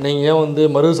வைக்கல, நீங்க ஏன் வந்து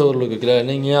மருது அவர்களுக்கு வைக்கல,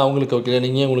 நீங்க ஏன் அவங்களுக்கு வைக்கல,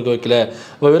 நீங்க ஏன் உங்களுக்கு வைக்கல?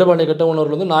 இப்போ வீரபாண்டிய கட்டபொம்மன்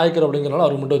அவர்கள் வந்து நாயக்கர் அப்படிங்கிறனால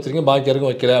அவர் மட்டும் வச்சிருக்கீங்க, பாக்கி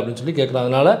யாருக்கும் வைக்கல அப்படின்னு சொல்லி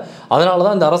கேட்குறாங்க. அதனால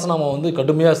தான் இந்த அரசநாம வந்து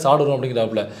கடுமையாக சாடுறோம்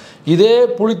அப்படிங்கிறாப்புல. இதே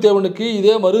புலித்தேவனுக்கு,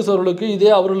 இதே மருது அவர்களுக்கு,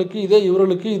 இதே அவர்களுக்கு, இதே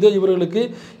இவர்களுக்கு, இதே இவர்களுக்கு,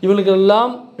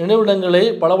 இவங்களுக்கெல்லாம் நினைவிடங்களை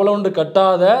பளபளவென்று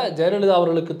கட்டாத ஜெயலலிதா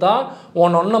அவர்களுக்கு தான்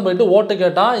உன் ஒன்னம் போயிட்டு ஓட்டு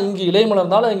கேட்டான், இங்கே இலை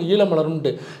மலர்ந்தாலும் இங்கே ஈழ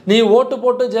மலரும்ட்டு. நீ ஓட்டு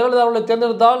போட்டு ஜெயலலிதா அவர்களை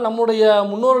தேர்ந்தெடுத்தால் நம்முடைய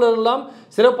முன்னோர்கள் எல்லாம்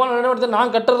சிறப்பான நினைவிடத்தை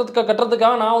நான்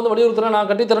கட்டுறதுக்காக நான் வந்து வலியுறுத்துறேன், நான்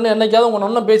கட்டித்தரேன்னு என்னைக்காவது உங்க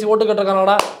ஒன்னம் பேசி ஓட்டு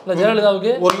கட்டுறாங்கடா இந்த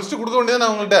ஜெயலலிதாவுக்கு? ஒரு லிஸ்ட் கொடுக்க வேண்டியது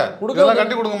நான் உங்கள்கிட்ட கொடுக்க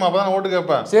கட்டி கொடுங்கம்மா, அப்பதான் ஓட்டு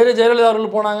கேட்பேன். சரி, ஜெயலலிதா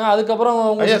அவர்கள் போனாங்க, அதுக்கப்புறம்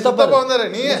உங்க சித்தப்பா வந்தாரு.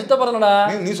 நீ சித்தப்பா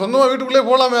நீ சொந்தமா வீட்டுக்குள்ளே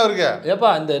போலாமே அவருக்கு.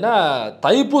 ஏப்பா இந்த என்ன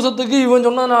தைப்பூசத்துக்கு இவன்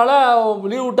சொன்னதுனால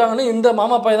லீவ் விட்டாங்கன்னு இந்த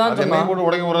மாமா பையன் தான்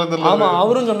சொன்னான். ஆமா,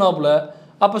 அவரும் சொன்னாப்புல.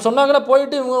 அப்ப சொன்னாங்கடா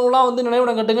போயிட்டு இவங்கலாம் வந்து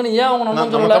நினைவிடம் கட்டுங்கன்னு ஏன் அவங்க நம்ம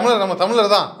சொல்லல? நம்ம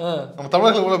தமிழர் தான், நம்ம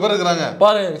தமிழர்கள் இவ்வளவு பேர் இருக்கிறாங்க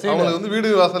பாரு. அவங்களுக்கு வந்து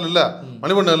வீடு வாசல் இல்ல,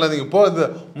 மணிமண்டபம் இல்ல. நீங்க போ இந்த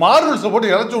மார்பிள்ஸை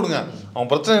போட்டு இறச்சி விடுங்க. அவன்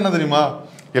பிரச்சனை என்ன தெரியுமா?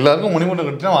 எல்லாருக்கும் மணிமண்டபம்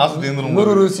கட்டினா ஆசை தீர்ந்துடும்.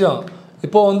 ஒரு விஷயம்,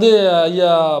 இப்போ வந்து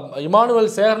ஐயா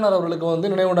இமானுவேல் சேகரனார் அவர்களுக்கு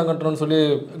வந்து நினைவிடம் கட்டணும்னு சொல்லி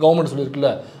கவர்மெண்ட்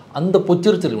சொல்லியிருக்குல்ல, அந்த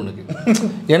பொச்சிருச்சல் இவனுக்கு.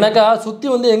 எனக்கா சுற்றி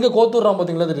வந்து எங்கே கோத்துடுறான்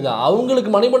பார்த்தீங்களா தெரியுதா?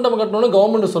 அவங்களுக்கு மணிமண்டபம் கட்டணும்னு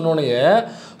கவர்மெண்ட் சொன்னோன்னே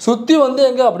சுற்றி வந்து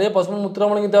எங்கே அப்படியே பசுமன்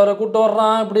முத்துராமலிங்க தேவரை கூட்டு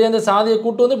வர்றான், இப்படியே அந்த சாதியை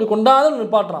கூட்டு வந்து இப்படி கொண்டாந்து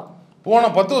நிப்பாட்டுறான்.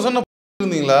 போன 10 வருஷம்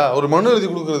இருந்தீங்களா ஒரு மனு எழுதி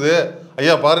கொடுக்குறது?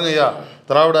 ஐயா பாருங்க ஐயா,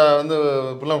 திராவிட வந்து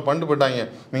இப்பெல்லாம் பண்டு போயிட்டாங்க,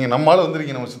 நீங்கள் நம்மளால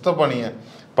வந்திருக்கீங்க, நம்ம சித்தப்பா நீங்கள்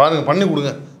பாருங்க பண்ணி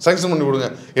கொடுங்க, சாங்ஷன் பண்ணி கொடுங்க.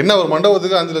 என்ன ஒரு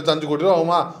மண்டபத்துக்கு 5 லட்சம் 5 கோடி ரூபா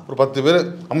ஆகுமா? ஒரு 10 பேர்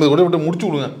 50 கோடி விட்டு முடிச்சு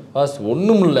கொடுங்க. பாஸ்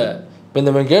ஒன்றும் இல்லை. இப்போ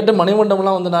இந்த கேட்டு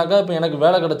மணிமண்டபம்லாம் வந்துனாக்கா இப்போ எனக்கு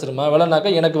வேலை கிடச்சிருமா? வேலைனாக்கா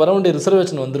எனக்கு வர வேண்டிய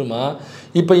ரிசர்வேஷன் வந்துருமா?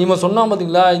 இப்போ இவன் சொன்னான்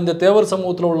பார்த்தீங்களா, இந்த தேவர்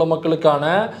சமூகத்தில் உள்ள மக்களுக்கான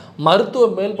மருத்துவ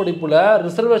மேல் படிப்பில்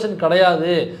ரிசர்வேஷன்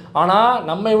கிடையாது, ஆனால்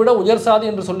நம்மை விட உயர் சாதி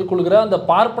என்று சொல்லிக் கொள்கிற அந்த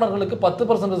பார்ப்பனர்களுக்கு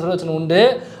 10% ரிசர்வேஷன் உண்டு.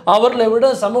 அவர்களை விட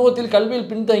சமூகத்தில் கல்வியில்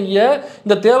பின்தங்கிய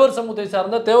இந்த தேவர் சமூகத்தை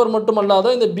சார்ந்த தேவர்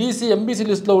மட்டுமல்லாத இந்த பிசி எம்பிசி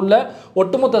லிஸ்ட்டில் உள்ள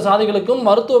ஒட்டுமொத்த சாதிகளுக்கும்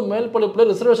மருத்துவ மேல்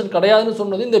படிப்பில் ரிசர்வேஷன் கிடையாதுன்னு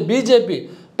சொன்னது இந்த பிஜேபி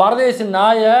பரதேசி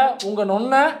நாய. உங்க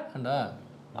நொன்ன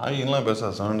நாயெல்லாம் பேச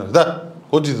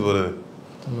கோச்சிட்டு போறது.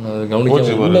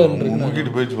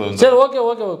 சரி, ஓகே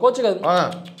ஓகே, கோச்சுக்காதுமா.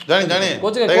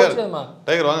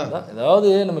 ஏதாவது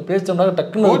நம்ம பேசிட்டோம்னா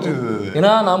டக்குன்னு,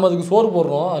 ஏன்னா நாம அதுக்கு சோறு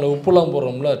போடுறோம், அதில் உப்புலாம்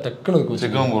போடுறோம்ல,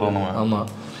 டக்குன்னு. ஆமா,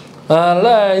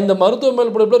 அதனால் இந்த மருத்துவ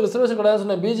மேல் படிப்பில் ரிசர்வேஷன் கிடையாது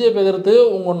சொன்ன பிஜேபி எதிர்த்து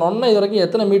உங்கள் நொன்னை இது வரைக்கும்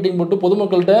எத்தனை மீட்டிங் போட்டு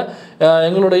பொதுமக்கள்கிட்ட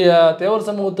எங்களுடைய தேவர்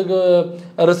சமூகத்துக்கு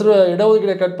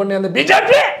இடஒதுக்கீடை கட் பண்ணி அந்த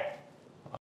பிஜேபி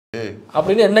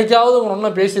அப்படின்னு என்னைக்காவது உங்கள்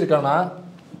நொன்னை பேசியிருக்கானா?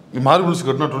 மார்பிள்ஸ்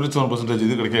கட்டினா 27%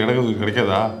 இது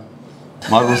கிடைக்காதா?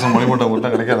 மார்பிள்ஸ் மணிமண்டபம்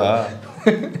கட்டினா கிடைக்காதா?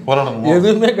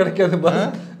 எதுவுமே கிடைக்காது.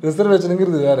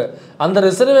 ரிசர்வேஷனுங்கிறது வேற. அந்த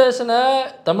ரிசர்வேஷனை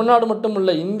தமிழ்நாடு மட்டும்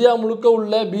இல்லை, இந்தியா முழுக்க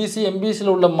உள்ள பிசி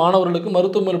எம்பிசியில் உள்ள மாணவர்களுக்கு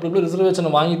மருத்துவ மேல் படிப்பில்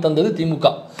ரிசர்வேஷனை வாங்கி தந்தது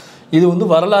திமுக. இது வந்து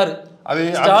வரலாறு.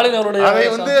 ஸ்டாலின் அவருடைய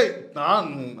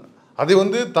அதை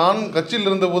வந்து தான் கட்சியில்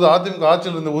இருந்தபோது, அதிமுக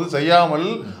ஆட்சியில் இருந்தபோது செய்யாமல்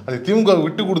அதை திமுக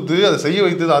விட்டு கொடுத்து அதை செய்ய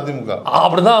வைத்தது அதிமுக.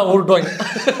 அப்படிதான் உருட்டுவாங்க.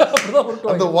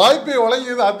 அந்த வாய்ப்பை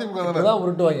வழங்கியது அதிமுக தான்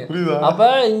உருட்டுவாங்க. அப்ப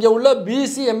இங்க உள்ள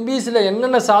பிசி எம்பிசியில்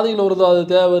என்னென்ன சாதிகள் வருதோ, அது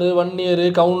தேவர், வன்னியர்,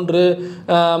 கவுண்டரு,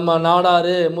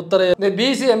 நாடாரு, முத்தரை, இந்த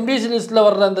பிசி எம்பிசி லிஸ்ட்ல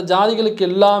வர்ற அந்த ஜாதிகளுக்கு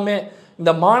எல்லாமே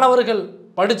இந்த மாணவர்கள்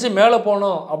படிச்சு மேலே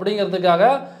போகணும்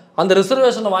அப்படிங்கிறதுக்காக அந்த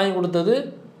ரிசர்வேஷனை வாங்கி கொடுத்தது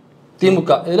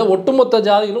திமுக. இதில் ஒட்டுமொத்த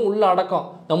ஜாதிகளும் உள்ள அடக்கம்.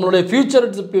 நம்மளுடைய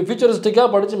ஃபியூச்சரிஸ்டிக்காக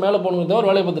படித்து மேலே போகணுங்க தவிர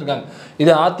வேலையை பார்த்துருக்காங்க.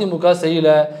 இது அதிமுக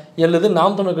செய்யலை, அல்லது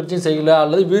நாம் தமிழர் கட்சியும் செய்யலை,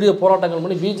 அல்லது வீரிய போராட்டங்கள்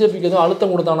பண்ணி பிஜேபிக்கு எதுவும்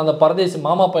அழுத்தம் கொடுத்தான அந்த பரதேசி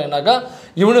மாமா பையனாக்கா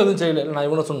இவனும் எதுவும் செய்யலை. நான்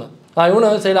இவனை சொன்னேன், இவனும்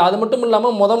எதுவும் செய்யலை. அது மட்டும்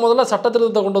இல்லாமல் முதல்ல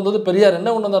சட்டத்திருத்தத்தை கொண்டு வந்தது பெரியார்.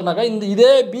 என்ன கொண்டு வந்தாருனாக்கா,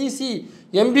 இதே பிசி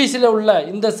எம்பிசியில் உள்ள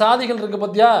இந்த சாதிகள் இருக்குது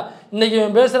பார்த்தியா, இன்றைக்கி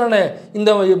பேசுகிறானே இந்த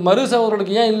மரு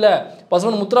சகோதரர்களுக்கு ஏன் இல்லை,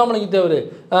 பசுமன் முத்துராமலிங்க தேவர்,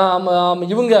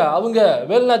 அவங்க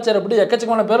வேலுநாச்சியார், இப்படி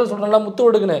எக்கச்சக்கமான பேரை சொல்கிறாங்களா, முத்து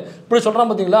ஒடுக்குன்னு இப்படி சொல்கிறான்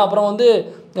பார்த்தீங்களா. அப்புறம் வந்து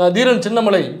தீரன்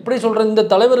சின்னமலை, இப்படி சொல்கிற இந்த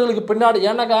தலைவர்களுக்கு பின்னாடி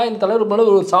ஏன்னாக்கா இந்த தலைவர் மேலே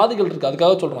ஒரு சாதிகள் இருக்குது,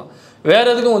 அதுக்காக சொல்கிறான், வேறு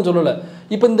எதுக்கும் கொஞ்சம் சொல்லலை.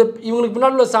 இப்போ இவங்களுக்கு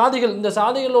பின்னாடி உள்ள சாதிகள், இந்த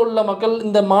சாதிகளில் உள்ள மக்கள்,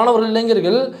 இந்த மாணவர்கள்,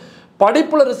 இளைஞர்கள்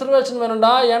படிப்புல ரிசர்வேஷன்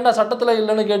வேணும்டா, ஏன்டா சட்டத்தில்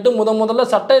இல்லைன்னு கேட்டு முதல்ல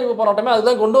சட்ட எரிப்பு போராட்டமே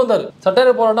அதுதான் கொண்டு வந்தார். சட்ட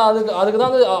எரிப்பு போராட்டம் அதுக்கு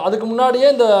தான் அதுக்கு முன்னாடியே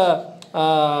இந்த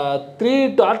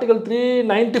ஆர்டிகல்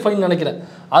 395 நினைக்கிறேன்,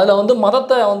 அதில் வந்து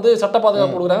மதத்தை வந்து சட்ட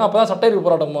பாதுகாப்பு கொடுக்குறாங்க. அப்போ தான் சட்ட எரிப்பு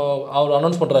போராட்டம் அவர்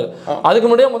அனௌன்ஸ் பண்ணுறாரு. அதுக்கு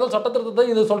முன்னாடியே முதல் சட்டத்திருத்தத்தை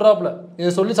இது சொல்கிறாப்புல,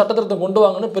 இது சொல்லி சட்டத்திருத்தம் கொண்டு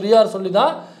வாங்கன்னு பெரியார் சொல்லி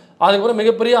தான் அதுக்கப்புறம்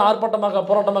மிகப்பெரிய ஆர்ப்பாட்டமாக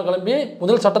போராட்டமாக கிளம்பி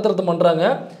முதல் சட்டத்திருத்தம் பண்ணுறாங்க.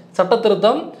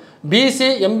 சட்டத்திருத்தம் பிசி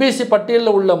எம்பிசி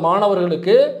பட்டியலில் உள்ள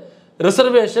மாணவர்களுக்கு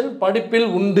ரிசர்வேஷன் படிப்பில்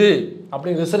உண்டு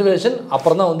அப்படிங்கிற ரிசர்வேஷன்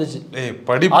அப்புறம் தான் வந்துச்சு.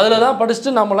 அதில் தான்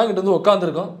படிச்சுட்டு நம்மளாம் இங்கிட்ட வந்து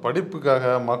உட்காந்துருக்கோம்.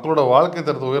 படிப்புக்காக மக்களோட வாழ்க்கை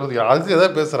தரத்தை உயர்றதுக்கு அதுக்கு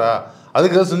எதாவது பேசுகிறா,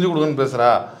 அதுக்கு எதாவது செஞ்சு கொடுங்கன்னு பேசுகிறா.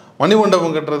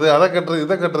 மணிமண்டபம் கட்டுறது, அதை கட்டுறது,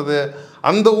 இதை கட்டுறது.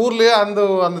 அந்த ஊர்லேயே அந்த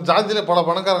ஜாதியிலே பல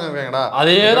பணக்காரங்க இருக்காங்கடா.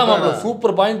 அதே தான்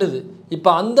சூப்பர் பாயிண்ட் இது. இப்போ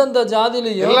அந்தந்த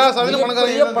ஜாதியிலையும் எல்லா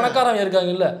சாதியிலும் பணக்காரங்க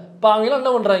இருக்காங்க இல்ல. இப்போ அவங்க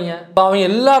என்ன பண்றாங்க, இப்போ அவங்க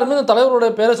எல்லாருமே இந்த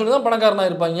தலைவருடைய பேரை சொல்லி தான் பணக்காரனா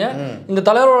இருப்பாங்க. இந்த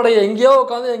தலைவருடைய எங்கேயோ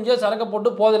உட்காந்து எங்கேயோ சரக்க போட்டு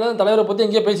போதில இந்த தலைவரை பத்தி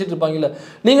எங்கேயோ பேசிட்டு இருப்பாங்கல்ல.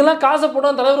 நீங்களாம் காசை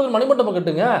போட்டு தலைவருக்கு மணிமண்டபம்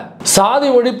கட்டுங்க. சாதி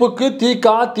ஒழிப்புக்கு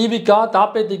தீகா திவிகா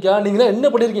தாப்பே தீகா நீங்களா என்ன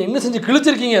பண்ணிருக்கீங்க, என்ன செஞ்சு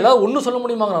கிழிச்சிருக்கீங்க, ஏதாவது ஒன்றும் சொல்ல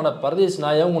முடியுமாங்க? நான் பரதேஷ்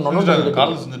நாயை உங்க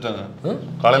காலையில் செஞ்சுட்டாங்க,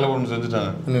 காலையில் ஒன்று செஞ்சுட்டாங்க,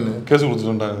 கேஸ்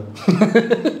கொடுத்துட்டாங்க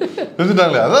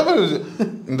செஞ்சுட்டாங்களே. அதான்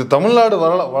இந்த தமிழ்நாடு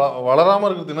வளராமல்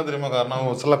இருக்கிறது என்ன தெரியுமா காரணம்?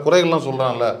 சில குறைகள்லாம்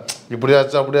சொல்கிறாங்கல்ல,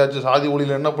 இப்படியாச்சு அப்படியாச்சு, சாதி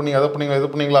ஒளியில் என்ன பண்ணீங்க, அதை பண்ணீங்களா, இதை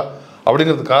பண்ணீங்களா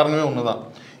அப்படிங்கிறது காரணமே ஒன்று தான்.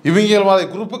 இவங்கவாத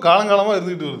குரூப்பு காலங்காலமாக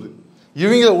இருந்துகிட்டு வருது.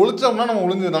 இவங்க ஒழிச்சோம்னா நம்ம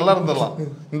ஒழிஞ்சு நல்லா இருந்துடலாம்.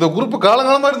 இந்த குரூப்பு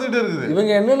காலங்காலமாக இருந்துகிட்டே இருக்குது.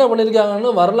 இவங்க என்னென்ன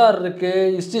பண்ணியிருக்காங்கன்னு வரலாறு இருக்கு.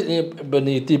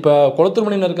 இப்போ குளத்தூர்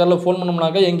மணியில் இருக்கார்ல, ஃபோன்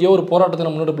பண்ணோம்னாக்கா எங்கேயோ ஒரு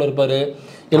போராட்டத்தில் முன்னெடுப்பில் இருப்பார்,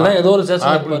 இல்லைன்னா ஏதோ ஒரு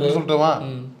ஸ்டேஷன் இருப்பார். சொல்லிட்டோமா,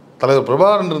 தலைவர்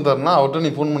பிரபாகரன் இருந்தாருன்னா அவர்கிட்ட நீ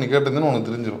ஃபோன் பண்ணி கேட்டதுன்னு உனக்கு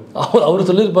தெரிஞ்சிடும். அவர்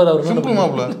சொல்லியிருப்பாரு. அவர் சிம்பிள்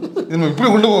மாப்பிள்ள, இது இப்படி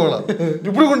கொண்டு போகலாம்,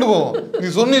 இப்படி கொண்டு போவோம். நீ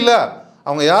சொன்னில்ல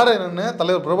அவங்க யார் என்னன்னு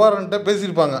தலைவர் பிரபாகரன்கிட்ட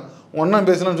பேசியிருப்பாங்க. ஒன்றா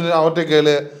பேசலாம்னு சொல்லி அவர்கிட்ட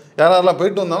கேளு. யாரெல்லாம்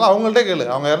போயிட்டு வந்தாலும் அவங்கள்ட்ட கேளு,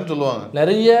 அவங்க யாருன்னு சொல்லுவாங்க.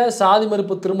 நிறைய சாதி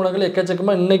மறுப்பு திருமணங்கள்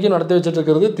எக்கச்சக்கமாக இன்றைக்கும் நடத்தி வச்சுட்டு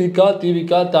இருக்கிறது திகா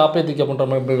திவிகா தாப்பே திகா பண்ணுற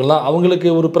மாதிரிலாம்.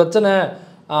 அவங்களுக்கு ஒரு பிரச்சனை,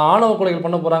 ஆணவ கொலைகள்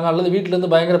பண்ண போகிறாங்க, அல்லது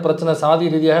வீட்டிலேருந்து பயங்கர பிரச்சனை,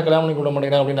 சாதி ரீதியாக கல்யாணம் பண்ணி விட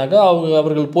மாட்டேங்கிறாங்க அப்படின்னாக்கா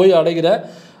அவர்கள் போய் அடைகிற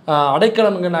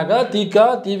அடைக்கலம்ங்கனாக்கா தீகா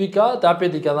திவிகா தாப்பே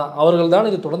திகா தான். அவர்கள் தான்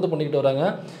இது தொடர்ந்து பண்ணிக்கிட்டு வராங்க.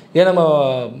 ஏன் நம்ம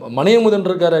மணியமுதன்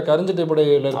இருக்காரு கருஞ்சட்டை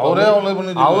படையில்,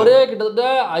 அவரே கிட்டத்தட்ட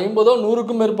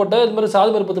 50-100க்கும் மேற்பட்ட இது மாதிரி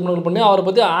சாதி மறுப்பு திருமணங்கள் பண்ணி அவரை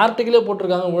பற்றி ஆர்டிக்கிளே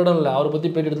போட்டிருக்காங்க உடனில். அவரை பற்றி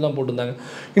பேட்டி எடுத்துலாம் போட்டிருந்தாங்க.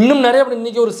 இன்னும் நிறைய அப்படி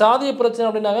இன்றைக்கி ஒரு சாதிய பிரச்சனை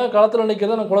அப்படின்னாங்க களத்தில்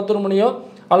நிற்கிறத நான் குளத்தூர் மணியோ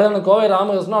அல்லது நான் கோவை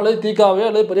ராமகிருஷ்ணோ அல்லது தீகாவையோ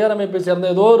அல்லது பெரியார் அமைப்பை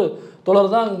சேர்ந்த ஏதோ ஒரு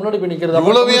தோழர் தான் முன்னாடி போய் நிற்கிறது.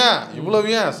 இவ்வளவு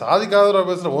ஏன் சாதிக்காதவரை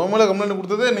பேசுகிற உன் மேலே கம்ப்ளைண்ட்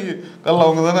கொடுத்ததே இன்னைக்கு கல்ல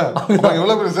அவங்க தானே.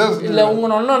 இவ்வளோ பெரிய இல்லை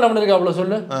உங்கள் ஒன்றும் என்ன பண்ணியிருக்கா அவ்வளோ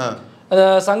சொல்லு.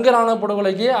 சங்கரான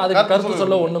படுகொலைக்கு அதுக்கு கருத்து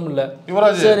சொல்ல ஒன்றும் இல்லை.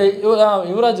 சரி,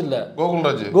 யுவராஜ் இல்லை,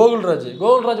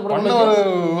 கோகுல்ராஜ் படுகொலை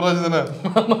யுவராஜ் தானே.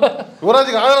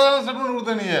 யுவராஜுக்கு 1000 ஸ்டேட்மெண்ட்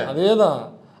கொடுத்த நீ. அதேதான்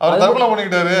அவர் தற்கொலை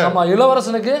பண்ணிக்கிட்டாரு. ஆமா,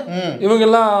 இளவரசனுக்கு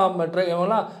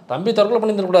இவங்கெல்லாம் தம்பி தற்கொலை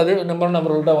பண்ணிருக்கூடாது,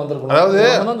 நம்பர்கள்ட்ட வந்திருக்கணும். அதாவது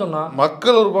சொன்னா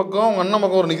மக்கள் ஒரு பக்கம், உங்க அண்ணன்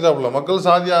பக்கம் ஒரு நிக்கிறாப்புல, மக்கள்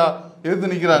சாதியா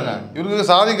எதிர்த்து நிக்கிறாங்க. இவருக்கு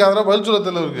சாதிக்காத பதில்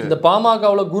சொல்லத்தில் இருக்கு. இந்த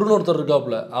பாமகவுல குருன்னு ஒருத்தர்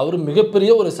இருக்காப்புல, அவரு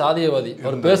மிகப்பெரிய ஒரு சாதியவாதி.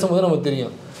 அவர் பேசும்போது நமக்கு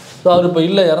தெரியும். ஸோ அவர் இப்போ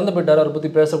இல்லை, இறந்து போயிட்டார், அவரை பற்றி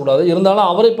பேசக்கூடாது. இருந்தாலும்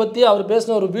அவரை பற்றி அவர்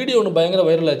பேசின ஒரு வீடியோ ஒன்று பயங்கர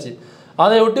வைரல் ஆச்சு.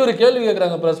 அதை ஒட்டி ஒரு கேள்வி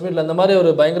கேட்குறாங்க ப்ரெஸ் மீட்டில். இந்த மாதிரி ஒரு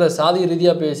பயங்கர சாதி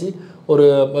ரீதியாக பேசி ஒரு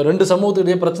 2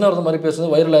 சமூகத்துக்கிட்டே பிரச்சனை வர மாதிரி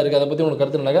பேசுறது வைரலாக இருக்குது. அதை பற்றி உங்களுக்கு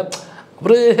கருத்து இல்லைனாக்கா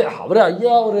அவர்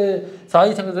ஐயா ஒரு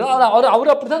சாதி சங்கத்தில்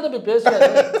அவர் அப்படி தான் போய் பேசுவார்.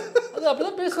 அது அப்படி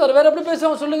தான் பேசுவார். வேறு எப்படி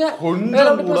பேசுவாங்க சொல்லுங்கள்?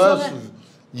 கொஞ்சம்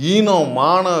ஈனம்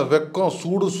மான வெக்கம்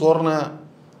சூடு சோரணை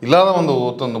இல்லாத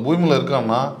ஒருத்தன் இந்த பூமியில்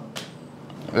இருக்கான்னா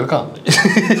இருக்கான்.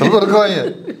 இருக்காங்க.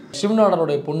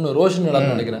 சிவநாடனுடைய பொண்ணு ரோஷினி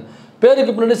நினைக்கிறேன்,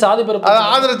 பேருக்கு பின்னாடி சாதி பிறப்பு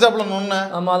ஆதரிச்சாப்புல.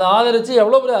 ஆமா, அதை ஆதரிச்சு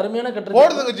எவ்வளவு பெரிய அருமையான கட்டு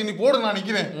போடு தங்கச்சி நீ போடு நான்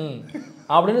நிக்கிறேன்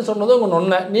அப்படின்னு சொன்னது உங்க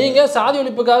நொன்ன. நீங்க சாதி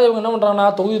ஒழிப்புக்காக இவங்க என்ன பண்றாங்கன்னா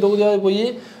தொகுதியாக போய்,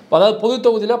 அதாவது பொது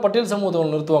தொகுதியில் பட்டியல் சமூகத்தை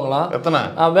ஒன்று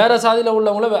நிறுத்துவாங்களாம். வேற சாதியில்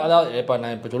உள்ளவங்கள, அதாவது இப்போ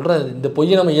நான் இப்போ சொல்கிறேன், இந்த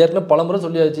பொய்யை நம்ம ஏற்கனவே பலமுறை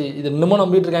சொல்லியாச்சு, இது இன்னமும்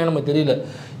நம்பிட்டு இருக்காங்கன்னு நமக்கு தெரியல.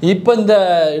 இப்போ இந்த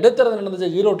இடைத்தேர்தல்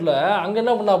நடந்துச்சு ஈரோட்டில், அங்கே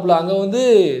என்ன பண்ணாப்புல, அங்கே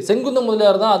செங்குந்த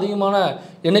முதலியார் தான் அதிகமான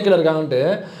எண்ணிக்கையில் இருக்காங்கன்ட்டு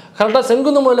கரெக்டாக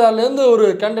செங்குந்த முதலியார்லேருந்து ஒரு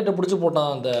கேண்டிடேட்டை பிடிச்சி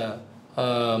போட்டான். அந்த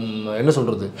என்ன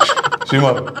சொல்கிறது,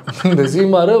 இந்த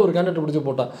சீமார் ஒரு கேண்டிடேட் பிடிச்சி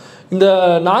போட்டான். இந்த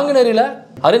நாங்குநேரியில்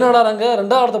ஹரிநாடார் அங்கே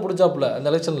 2வது இடத்தை பிடிச்சாப்புல இந்த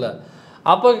எலெக்ஷனில்.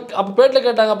 அப்போ பேட்டில்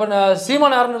கேட்டாங்க, அப்போ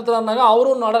சீமான் யாரும் நிறுத்துறாங்க,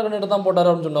 அவரும் நாடார் கேண்டிடேட் தான் போட்டார்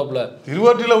அப்படின்னு சொன்னாப்புல.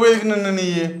 திருவாட்டியில் போய் நீ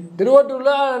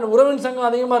திருவாட்டூரில் உறவின் சங்கம்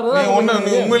அதிகமாக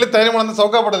இருந்தது. உண்மையிலே தைரியமான அந்த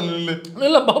சவுக்காப்படல்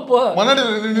இல்லை பாப்பா முன்னாடி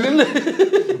நின்று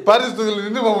பாரிஸ்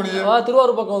நின்று போக முடியும்.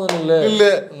 திருவாரூர் பக்கம் வந்து இல்லை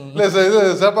இல்லை இல்லை சார், இது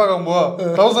சேப்பாக்கம் போ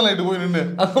 1000 லைட்டு போய் நின்று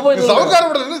அங்கே போய்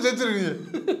சவுக்காரப்படல் நின்று ஜெயிச்சிருக்கீங்க.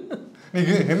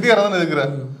 நீங்க ஹிந்தியார தானே இருக்கிற,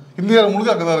 இந்தியாவில்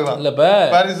முழுக்க அங்கே தான் இருக்கலாம். இல்லை இப்போ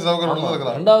பாரிஸ் சவுக்காரப்படல் தான்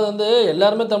இருக்கலாம். 2வது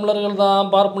எல்லாருமே தமிழர்கள்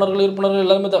தான், பார்ப்பனர்கள் இருப்பினர்கள்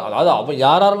எல்லாருமே, அதாவது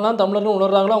யாரெல்லாம் தமிழர்கள்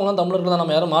உணர்றாங்களோ அவங்களாம் தமிழர்கள் தான்.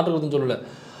 நம்ம யாரும் மாற்றுக்கிறதுன்னு சொல்லலை.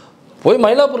 போய்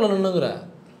மயிலாப்பூரில் நின்றுங்கிற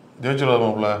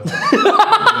ஜெயிச்சுடாமாப்ல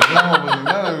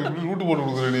ரூட்டு போட்டு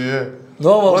கொடுக்குற நீ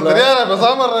நோ தெரியாத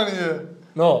பேசாம நீ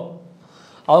நோ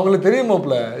அவங்களுக்கு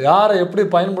தெரியுமாப்ல யாரை எப்படி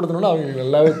பயன்படுத்தணும்னு அவங்களுக்கு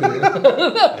நல்லாவே தெரியும்.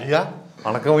 ஐயா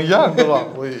வணக்கம் ஐயா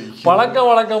பழக்க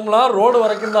வழக்கம்லாம் ரோடு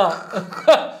வரைக்கும் தான்.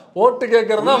 ஓட்டு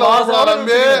கேட்கறதா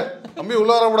அம்பி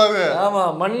உள்ள வரக்கூடாது. ஆமா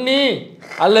மண்ணி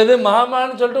அல்லது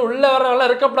மாமான்னு சொல்லிட்டு உள்ள வரவெல்லாம்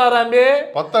இருக்கப்படாதாம்பி.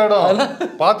 10 இடம்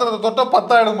பாத்திரத்தை தொட்டா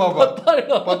 10 ஆயிடும் பாப்பா.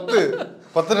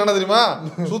 10 என்ன தெரியுமா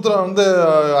சூத்திரம் வந்து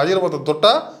ஐயரபத்தை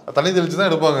தொட்டா தண்ணி தெளிச்சு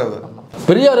தான் எடுப்பாங்க. அது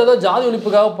பெரியார் ஏதோ ஜாதி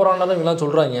ஒழிப்புக்காக போராடினதான் இவங்கெல்லாம்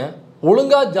சொல்றாங்க.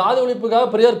 ஒழுங்கா ஜாதி ஒழிப்புக்காக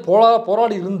பெரியார்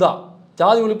போராடி இருந்தா,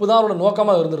 ஜாதி ஒழிப்பு தான் அவரோட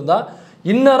நோக்கமாக இருந்திருந்தா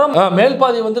இந்நேரம்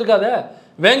மேல்பாதி வந்திருக்காதே,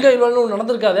 வேங்கை ஒன்று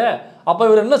நடந்திருக்காதே. அப்போ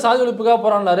இவர் என்ன ஜாதி ஒழிப்புக்காக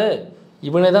போராடினாரு?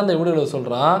 இவனே தான் இந்த வீடியோவில்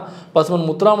சொல்கிறான், பசுமன்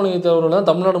முத்துராமலிங்க தேவர்கள் தான்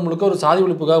தமிழ்நாடு முழுக்க ஒரு சாதி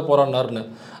ஒழிப்புக்காக போராடினார்னு.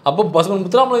 அப்போ பசுமன்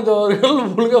முத்துராமலிங்க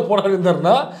தேவர்கள் முழுக்க போராடி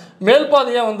இருந்தாருன்னா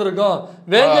மேல்பாதியாக வந்திருக்கும்,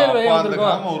 வேங்கை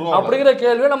வந்திருக்கும் அப்படிங்கிற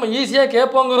கேள்வியை நம்ம ஈஸியாக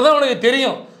கேட்போங்கிறது அவனுக்கு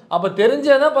தெரியும். அப்போ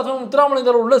தெரிஞ்சதான் பசுமன் முத்துராமலிங்க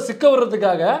தேவர் உள்ள சிக்க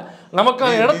விடுறதுக்காக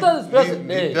நமக்கான இடத்த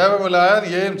தேவையில்லாத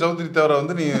ஏஎம் சௌத்ரி தேவரை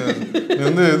வந்து நீ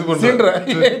வந்து இது பண்ற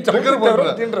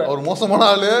அவர் மோசமான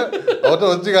ஆளு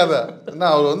அவர்கிட்ட வச்சுக்காத. என்ன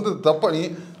அவர் வந்து தப்பா நீ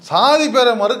சாதி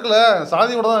பேரை மறுக்கல,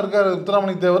 சாதியோட தான் இருக்காரு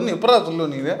முத்துராமலிங்க தேவர்னு எப்படா சொல்லுவ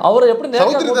நீங்க? அவரை எப்படி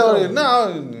சௌத்ரி தேவர் என்ன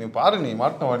நீ பாரு, நீ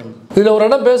மாட்டின வாடி. இதில் ஒரு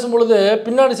இடம் பேசும்பொழுது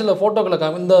பின்னாடி சில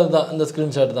ஃபோட்டோக்களை இந்த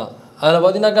ஸ்க்ரீன்ஷாட் தான். அதில்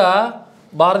பார்த்தீங்கன்னாக்கா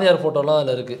பாரதியார் ஃபோட்டோலாம்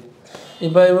அதில் இருக்குது.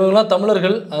 இப்போ இவங்கெல்லாம்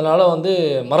தமிழர்கள், அதனால் வந்து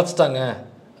மறைச்சிட்டாங்க,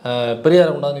 பெரியாரை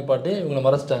கொண்டாந்து நிப்பாட்டி இவங்களை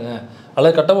மறைச்சிட்டாங்க,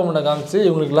 அல்லது கட்டபொம்மனை காமிச்சு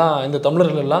இவங்களுக்கெல்லாம் இந்த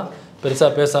தமிழர்கள் எல்லாம்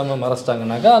பெருசாக பேசாமல்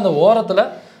மறைச்சிட்டாங்கனாக்கா அந்த ஓரத்தில்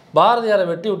பாரதியாரை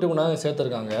வெட்டி விட்டு கொண்டாந்து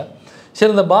சேர்த்துருக்காங்க.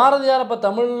 சரி, இந்த பாரதியார் இப்போ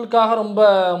தமிழுக்காக ரொம்ப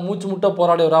மூச்சு முட்டை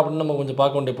போராடிவரா அப்படின்னு நம்ம கொஞ்சம்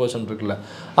பார்க்க வேண்டிய பொசிஷன் இருக்குல்ல.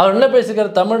 அவர் என்ன பேசிக்கிற,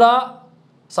 தமிழா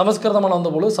சமஸ்கிருதமான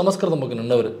வந்த பொழுது சமஸ்கிருதம் பக்கம்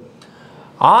நின்றவர்,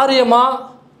 ஆரியமா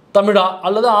தமிழா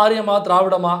அல்லது ஆரியமா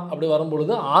திராவிடமா அப்படி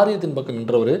வரும்பொழுது ஆரியத்தின் பக்கம்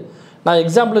நின்றவர். நான்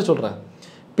எக்ஸாம்பிளே சொல்கிறேன்,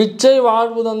 பிச்சை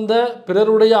வாழ்வு தந்த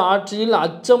பிறருடைய ஆட்சியில்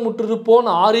அச்சமுற்றிருப்போன்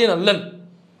ஆரியன் அல்லன்.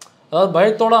 அதாவது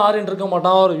பயத்தோட ஆரியன் இருக்க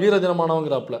மாட்டான், ஒரு வீர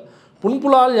தினமானவங்கிறாப்புல.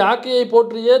 புன்புலால் யாக்கையை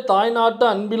போற்றியே தாய்நாட்டு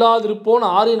அன்பிலாதிருப்போன்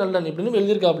ஆரியன் அல்லன் இப்படின்னு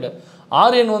எழுதியிருக்காப்புல.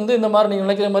 ஆரியன் வந்து இந்த மாதிரி நீங்கள்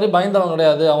நினைக்கிற மாதிரி பயந்தவன்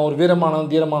கிடையாது, அவன் ஒரு வீரமானவன்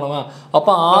தீரமானவன்.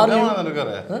 அப்போ ஆரியன்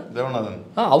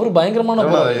அவர் பயங்கரமான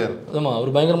போராளி. ஆமாம்,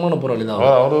 அவர் பயங்கரமான போராளி தான்.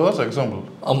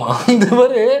 ஆமாம், இந்த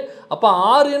மாதிரி அப்போ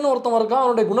ஆரியன் ஒருத்தன் இருக்கான்,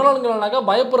 அவனுடைய குணநலன்கள்னாக்கா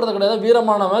பயப்படுறது கிடையாது,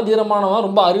 வீரமானவன் தீரமானவன்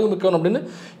ரொம்ப அறிவு மிக்கவன் அப்படின்னு.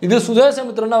 இது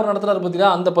சுதேசமித்திரன் அவர் நடத்துகிறார்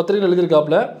பார்த்தீங்கன்னா, அந்த பத்திரிகை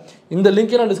எழுதியிருக்காப்புல. இந்த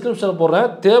லிங்கை நான் டிஸ்கிரிப்ஷனில் போடுறேன்,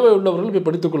 தேவை உள்ளவர்கள் போய்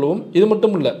படித்துக்கொள்ளவும். இது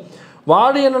மட்டும் இல்லை,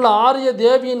 வாடியனுள்ள ஆரிய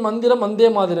தேவியின் மந்திரம் வந்தே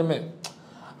மாதிரமே,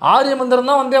 ஆரிய மந்திரம்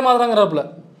தான் வந்தே மாதிரங்கிறாப்புல.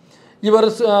 இவர்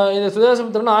இது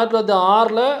சுதேசமித்திரன்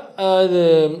 1906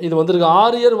 இது வந்திருக்கு.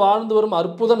 ஆரியர் வாழ்ந்து வரும்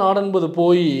அற்புத நாடென்பது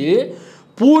போய்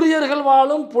பூரியர்கள்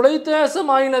வாழும்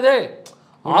புலைத்தேசம் ஆயினதே.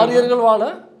 ஆரியர்கள் வாழ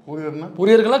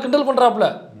பூரியர்கள்லாம் கிண்டல் பண்றாப்புல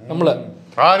நம்மள.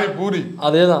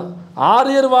 அதேதான்,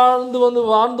 ஆரியர் வாழ்ந்து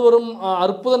வரும்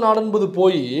அற்புத நாடென்பது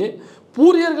போய்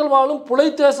பூரியர்கள் வாழும்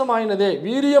புலைத்தேசம் ஆயினதே.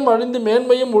 வீரியம் அழிந்து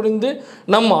மேன்மையும் ஒழிந்து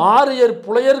நம் ஆரியர்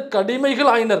புலையர்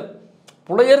கடிமைகள் ஆயினர்.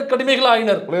 புலையர் கடிமைகள்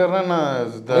ஆயினர்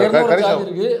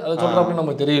இருக்கு, அதை சொல்றாப்புல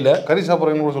நமக்கு தெரியல. கறி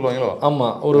சாப்பிட்றேன்னு கூட சொல்லுவாங்களோ? ஆமா,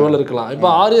 ஒருவேளை இருக்கலாம். இப்போ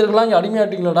ஆரியர்கள்லாம் இங்கே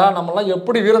அடிமையாட்டிங்களடா, நம்மலாம்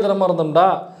எப்படி வீரதனமா இருந்தோம்டா,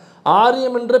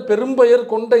 ஆரியம் என்ற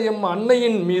பெரும்பெயர் கொண்ட எம்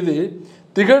அன்னையின் மீது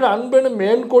திகழ் அன்பெனும்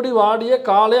மேன்கொடி வாடிய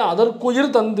காலை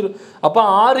அதற்குயிர் தந்துரு. அப்போ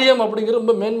ஆரியம் அப்படிங்கிற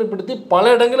ரொம்ப மேன்மைப்படுத்தி பல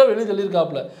இடங்களில் வெளியே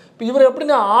சொல்லியிருக்காப்புல. இப்போ இவர்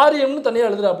எப்படின்னா ஆரியம்னு தனியாக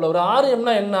எழுதுறாப்புல. அவர்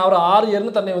ஆரியம்னா என்ன, அவர்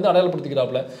ஆரியர்னு தன்னை வந்து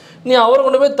அடையாளப்படுத்திக்கிறாப்புல. நீ அவரை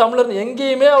கொண்டு போய் தமிழர்னு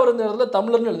எங்கேயுமே அவர் இந்த இடத்துல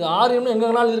தமிழர்னு எழுது, ஆரியம்னு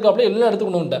எங்கெல்லாம் எழுதியிருக்காப்புல, எல்லாம் எடுத்து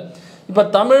கொண்டு வந்துட்டேன். இப்போ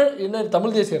தமிழ் என்ன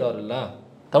தமிழ் தேசியர் அவர்ல,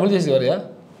 தமிழ் தேசியவரையா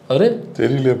அவரு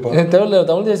தெரியலப்பா, தெரியல,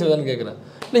 தமிழ் தேசியவாதான்னு கேட்குறேன்.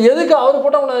 இல்லை எதுக்கு அவர்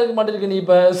போட்டால் உனக்கு இருக்க மாட்டேருக்கு, நீ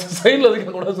இப்போ சைடில்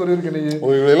எதுக்கு கூட சொல்லியிருக்க நீ?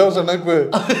 இலவச நைப்பு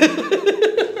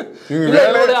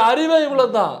இவங்களுடைய அறிவே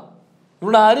இவ்வளவுதான்,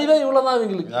 இவனோட அறிவே இவ்வளவுதான்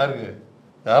இவங்களுக்கு. யாருக்கு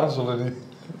யாரும் சொல்ற நீ?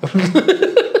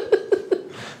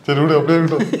 சரி விடு, அப்படியே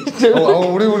அவங்க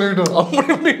முடிவு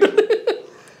பண்ணிக்கிட்டோம்.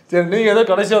 சரி, நீங்க ஏதோ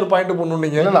கடைசி ஒரு பாயிண்ட்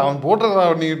போடணுன்னீங்க. இல்லை, அவன்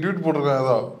போட்டிருக்கான், நீங்க ட்வீட் போட்டிருக்கான்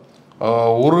ஏதோ,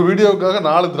 ஒரு வீடியோவுக்காக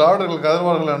 4 திராவிடர்கள்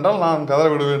கதறுவார்கள் என்றால் நான் கதற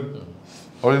விடுவேன்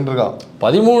அப்படின்னு இருக்கான்.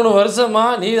 13 வருஷமா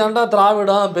நீ தாண்டா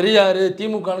திராவிடம் பெரியாரு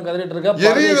திமுகன்னு கதறிட்டு இருக்க.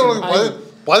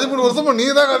 13 வருஷமா நீ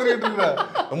தான் கதறிட்டு இருக்க.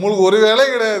 நம்மளுக்கு ஒரு வேலை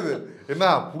கிடையாது. என்ன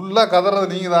ஃபுல்லா கதறது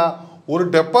நீங்க தான். ஒரு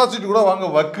டெபாசிட் கூட வாங்க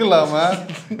வக்கு இல்லாம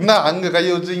என்ன அங்க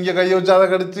கையை வச்சு இங்க கையை வச்சு அதை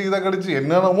கடிச்சு இதை கடிச்சு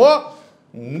என்னென்னமோ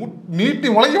நீட்டி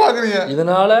முளைக்க பாக்குறீங்க.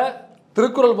 இதனால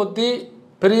திருக்குறள் பத்தி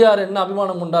பெரியார் என்ன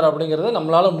அபிமானம் கொண்டார் அப்படிங்கிறத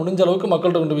நம்மளால முடிஞ்ச அளவுக்கு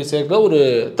மக்கள்கிட்ட கொண்டு போய் சேர்க்க ஒரு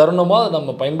தருணமா அதை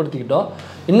நம்ம பயன்படுத்திக்கிட்டோம்.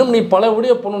 இன்னும் நீ பல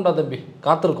வீடியோ போகணுண்டா தம்பி,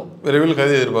 காத்திருக்கோம். விரைவில்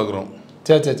கதை எதிர்பார்க்குறோம்.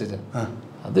 சரி,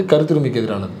 அது கருத்துரிமைக்கு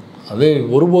எதிரானது. அது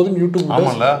ஒருபோதும் யூடியூப்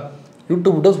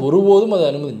வீடியோஸ் ஒருபோதும் அதை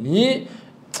அனுமதி. நீ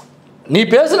நீ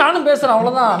பேசு நானும் பேசுறேன்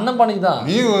அவ்வளவுதான் அண்ணன் பாணிக்கு தான்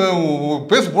நீ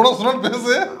பேசு போட சொன்னாலும்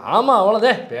பேசு ஆமா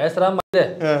அவ்வளவுதே பேசுறாம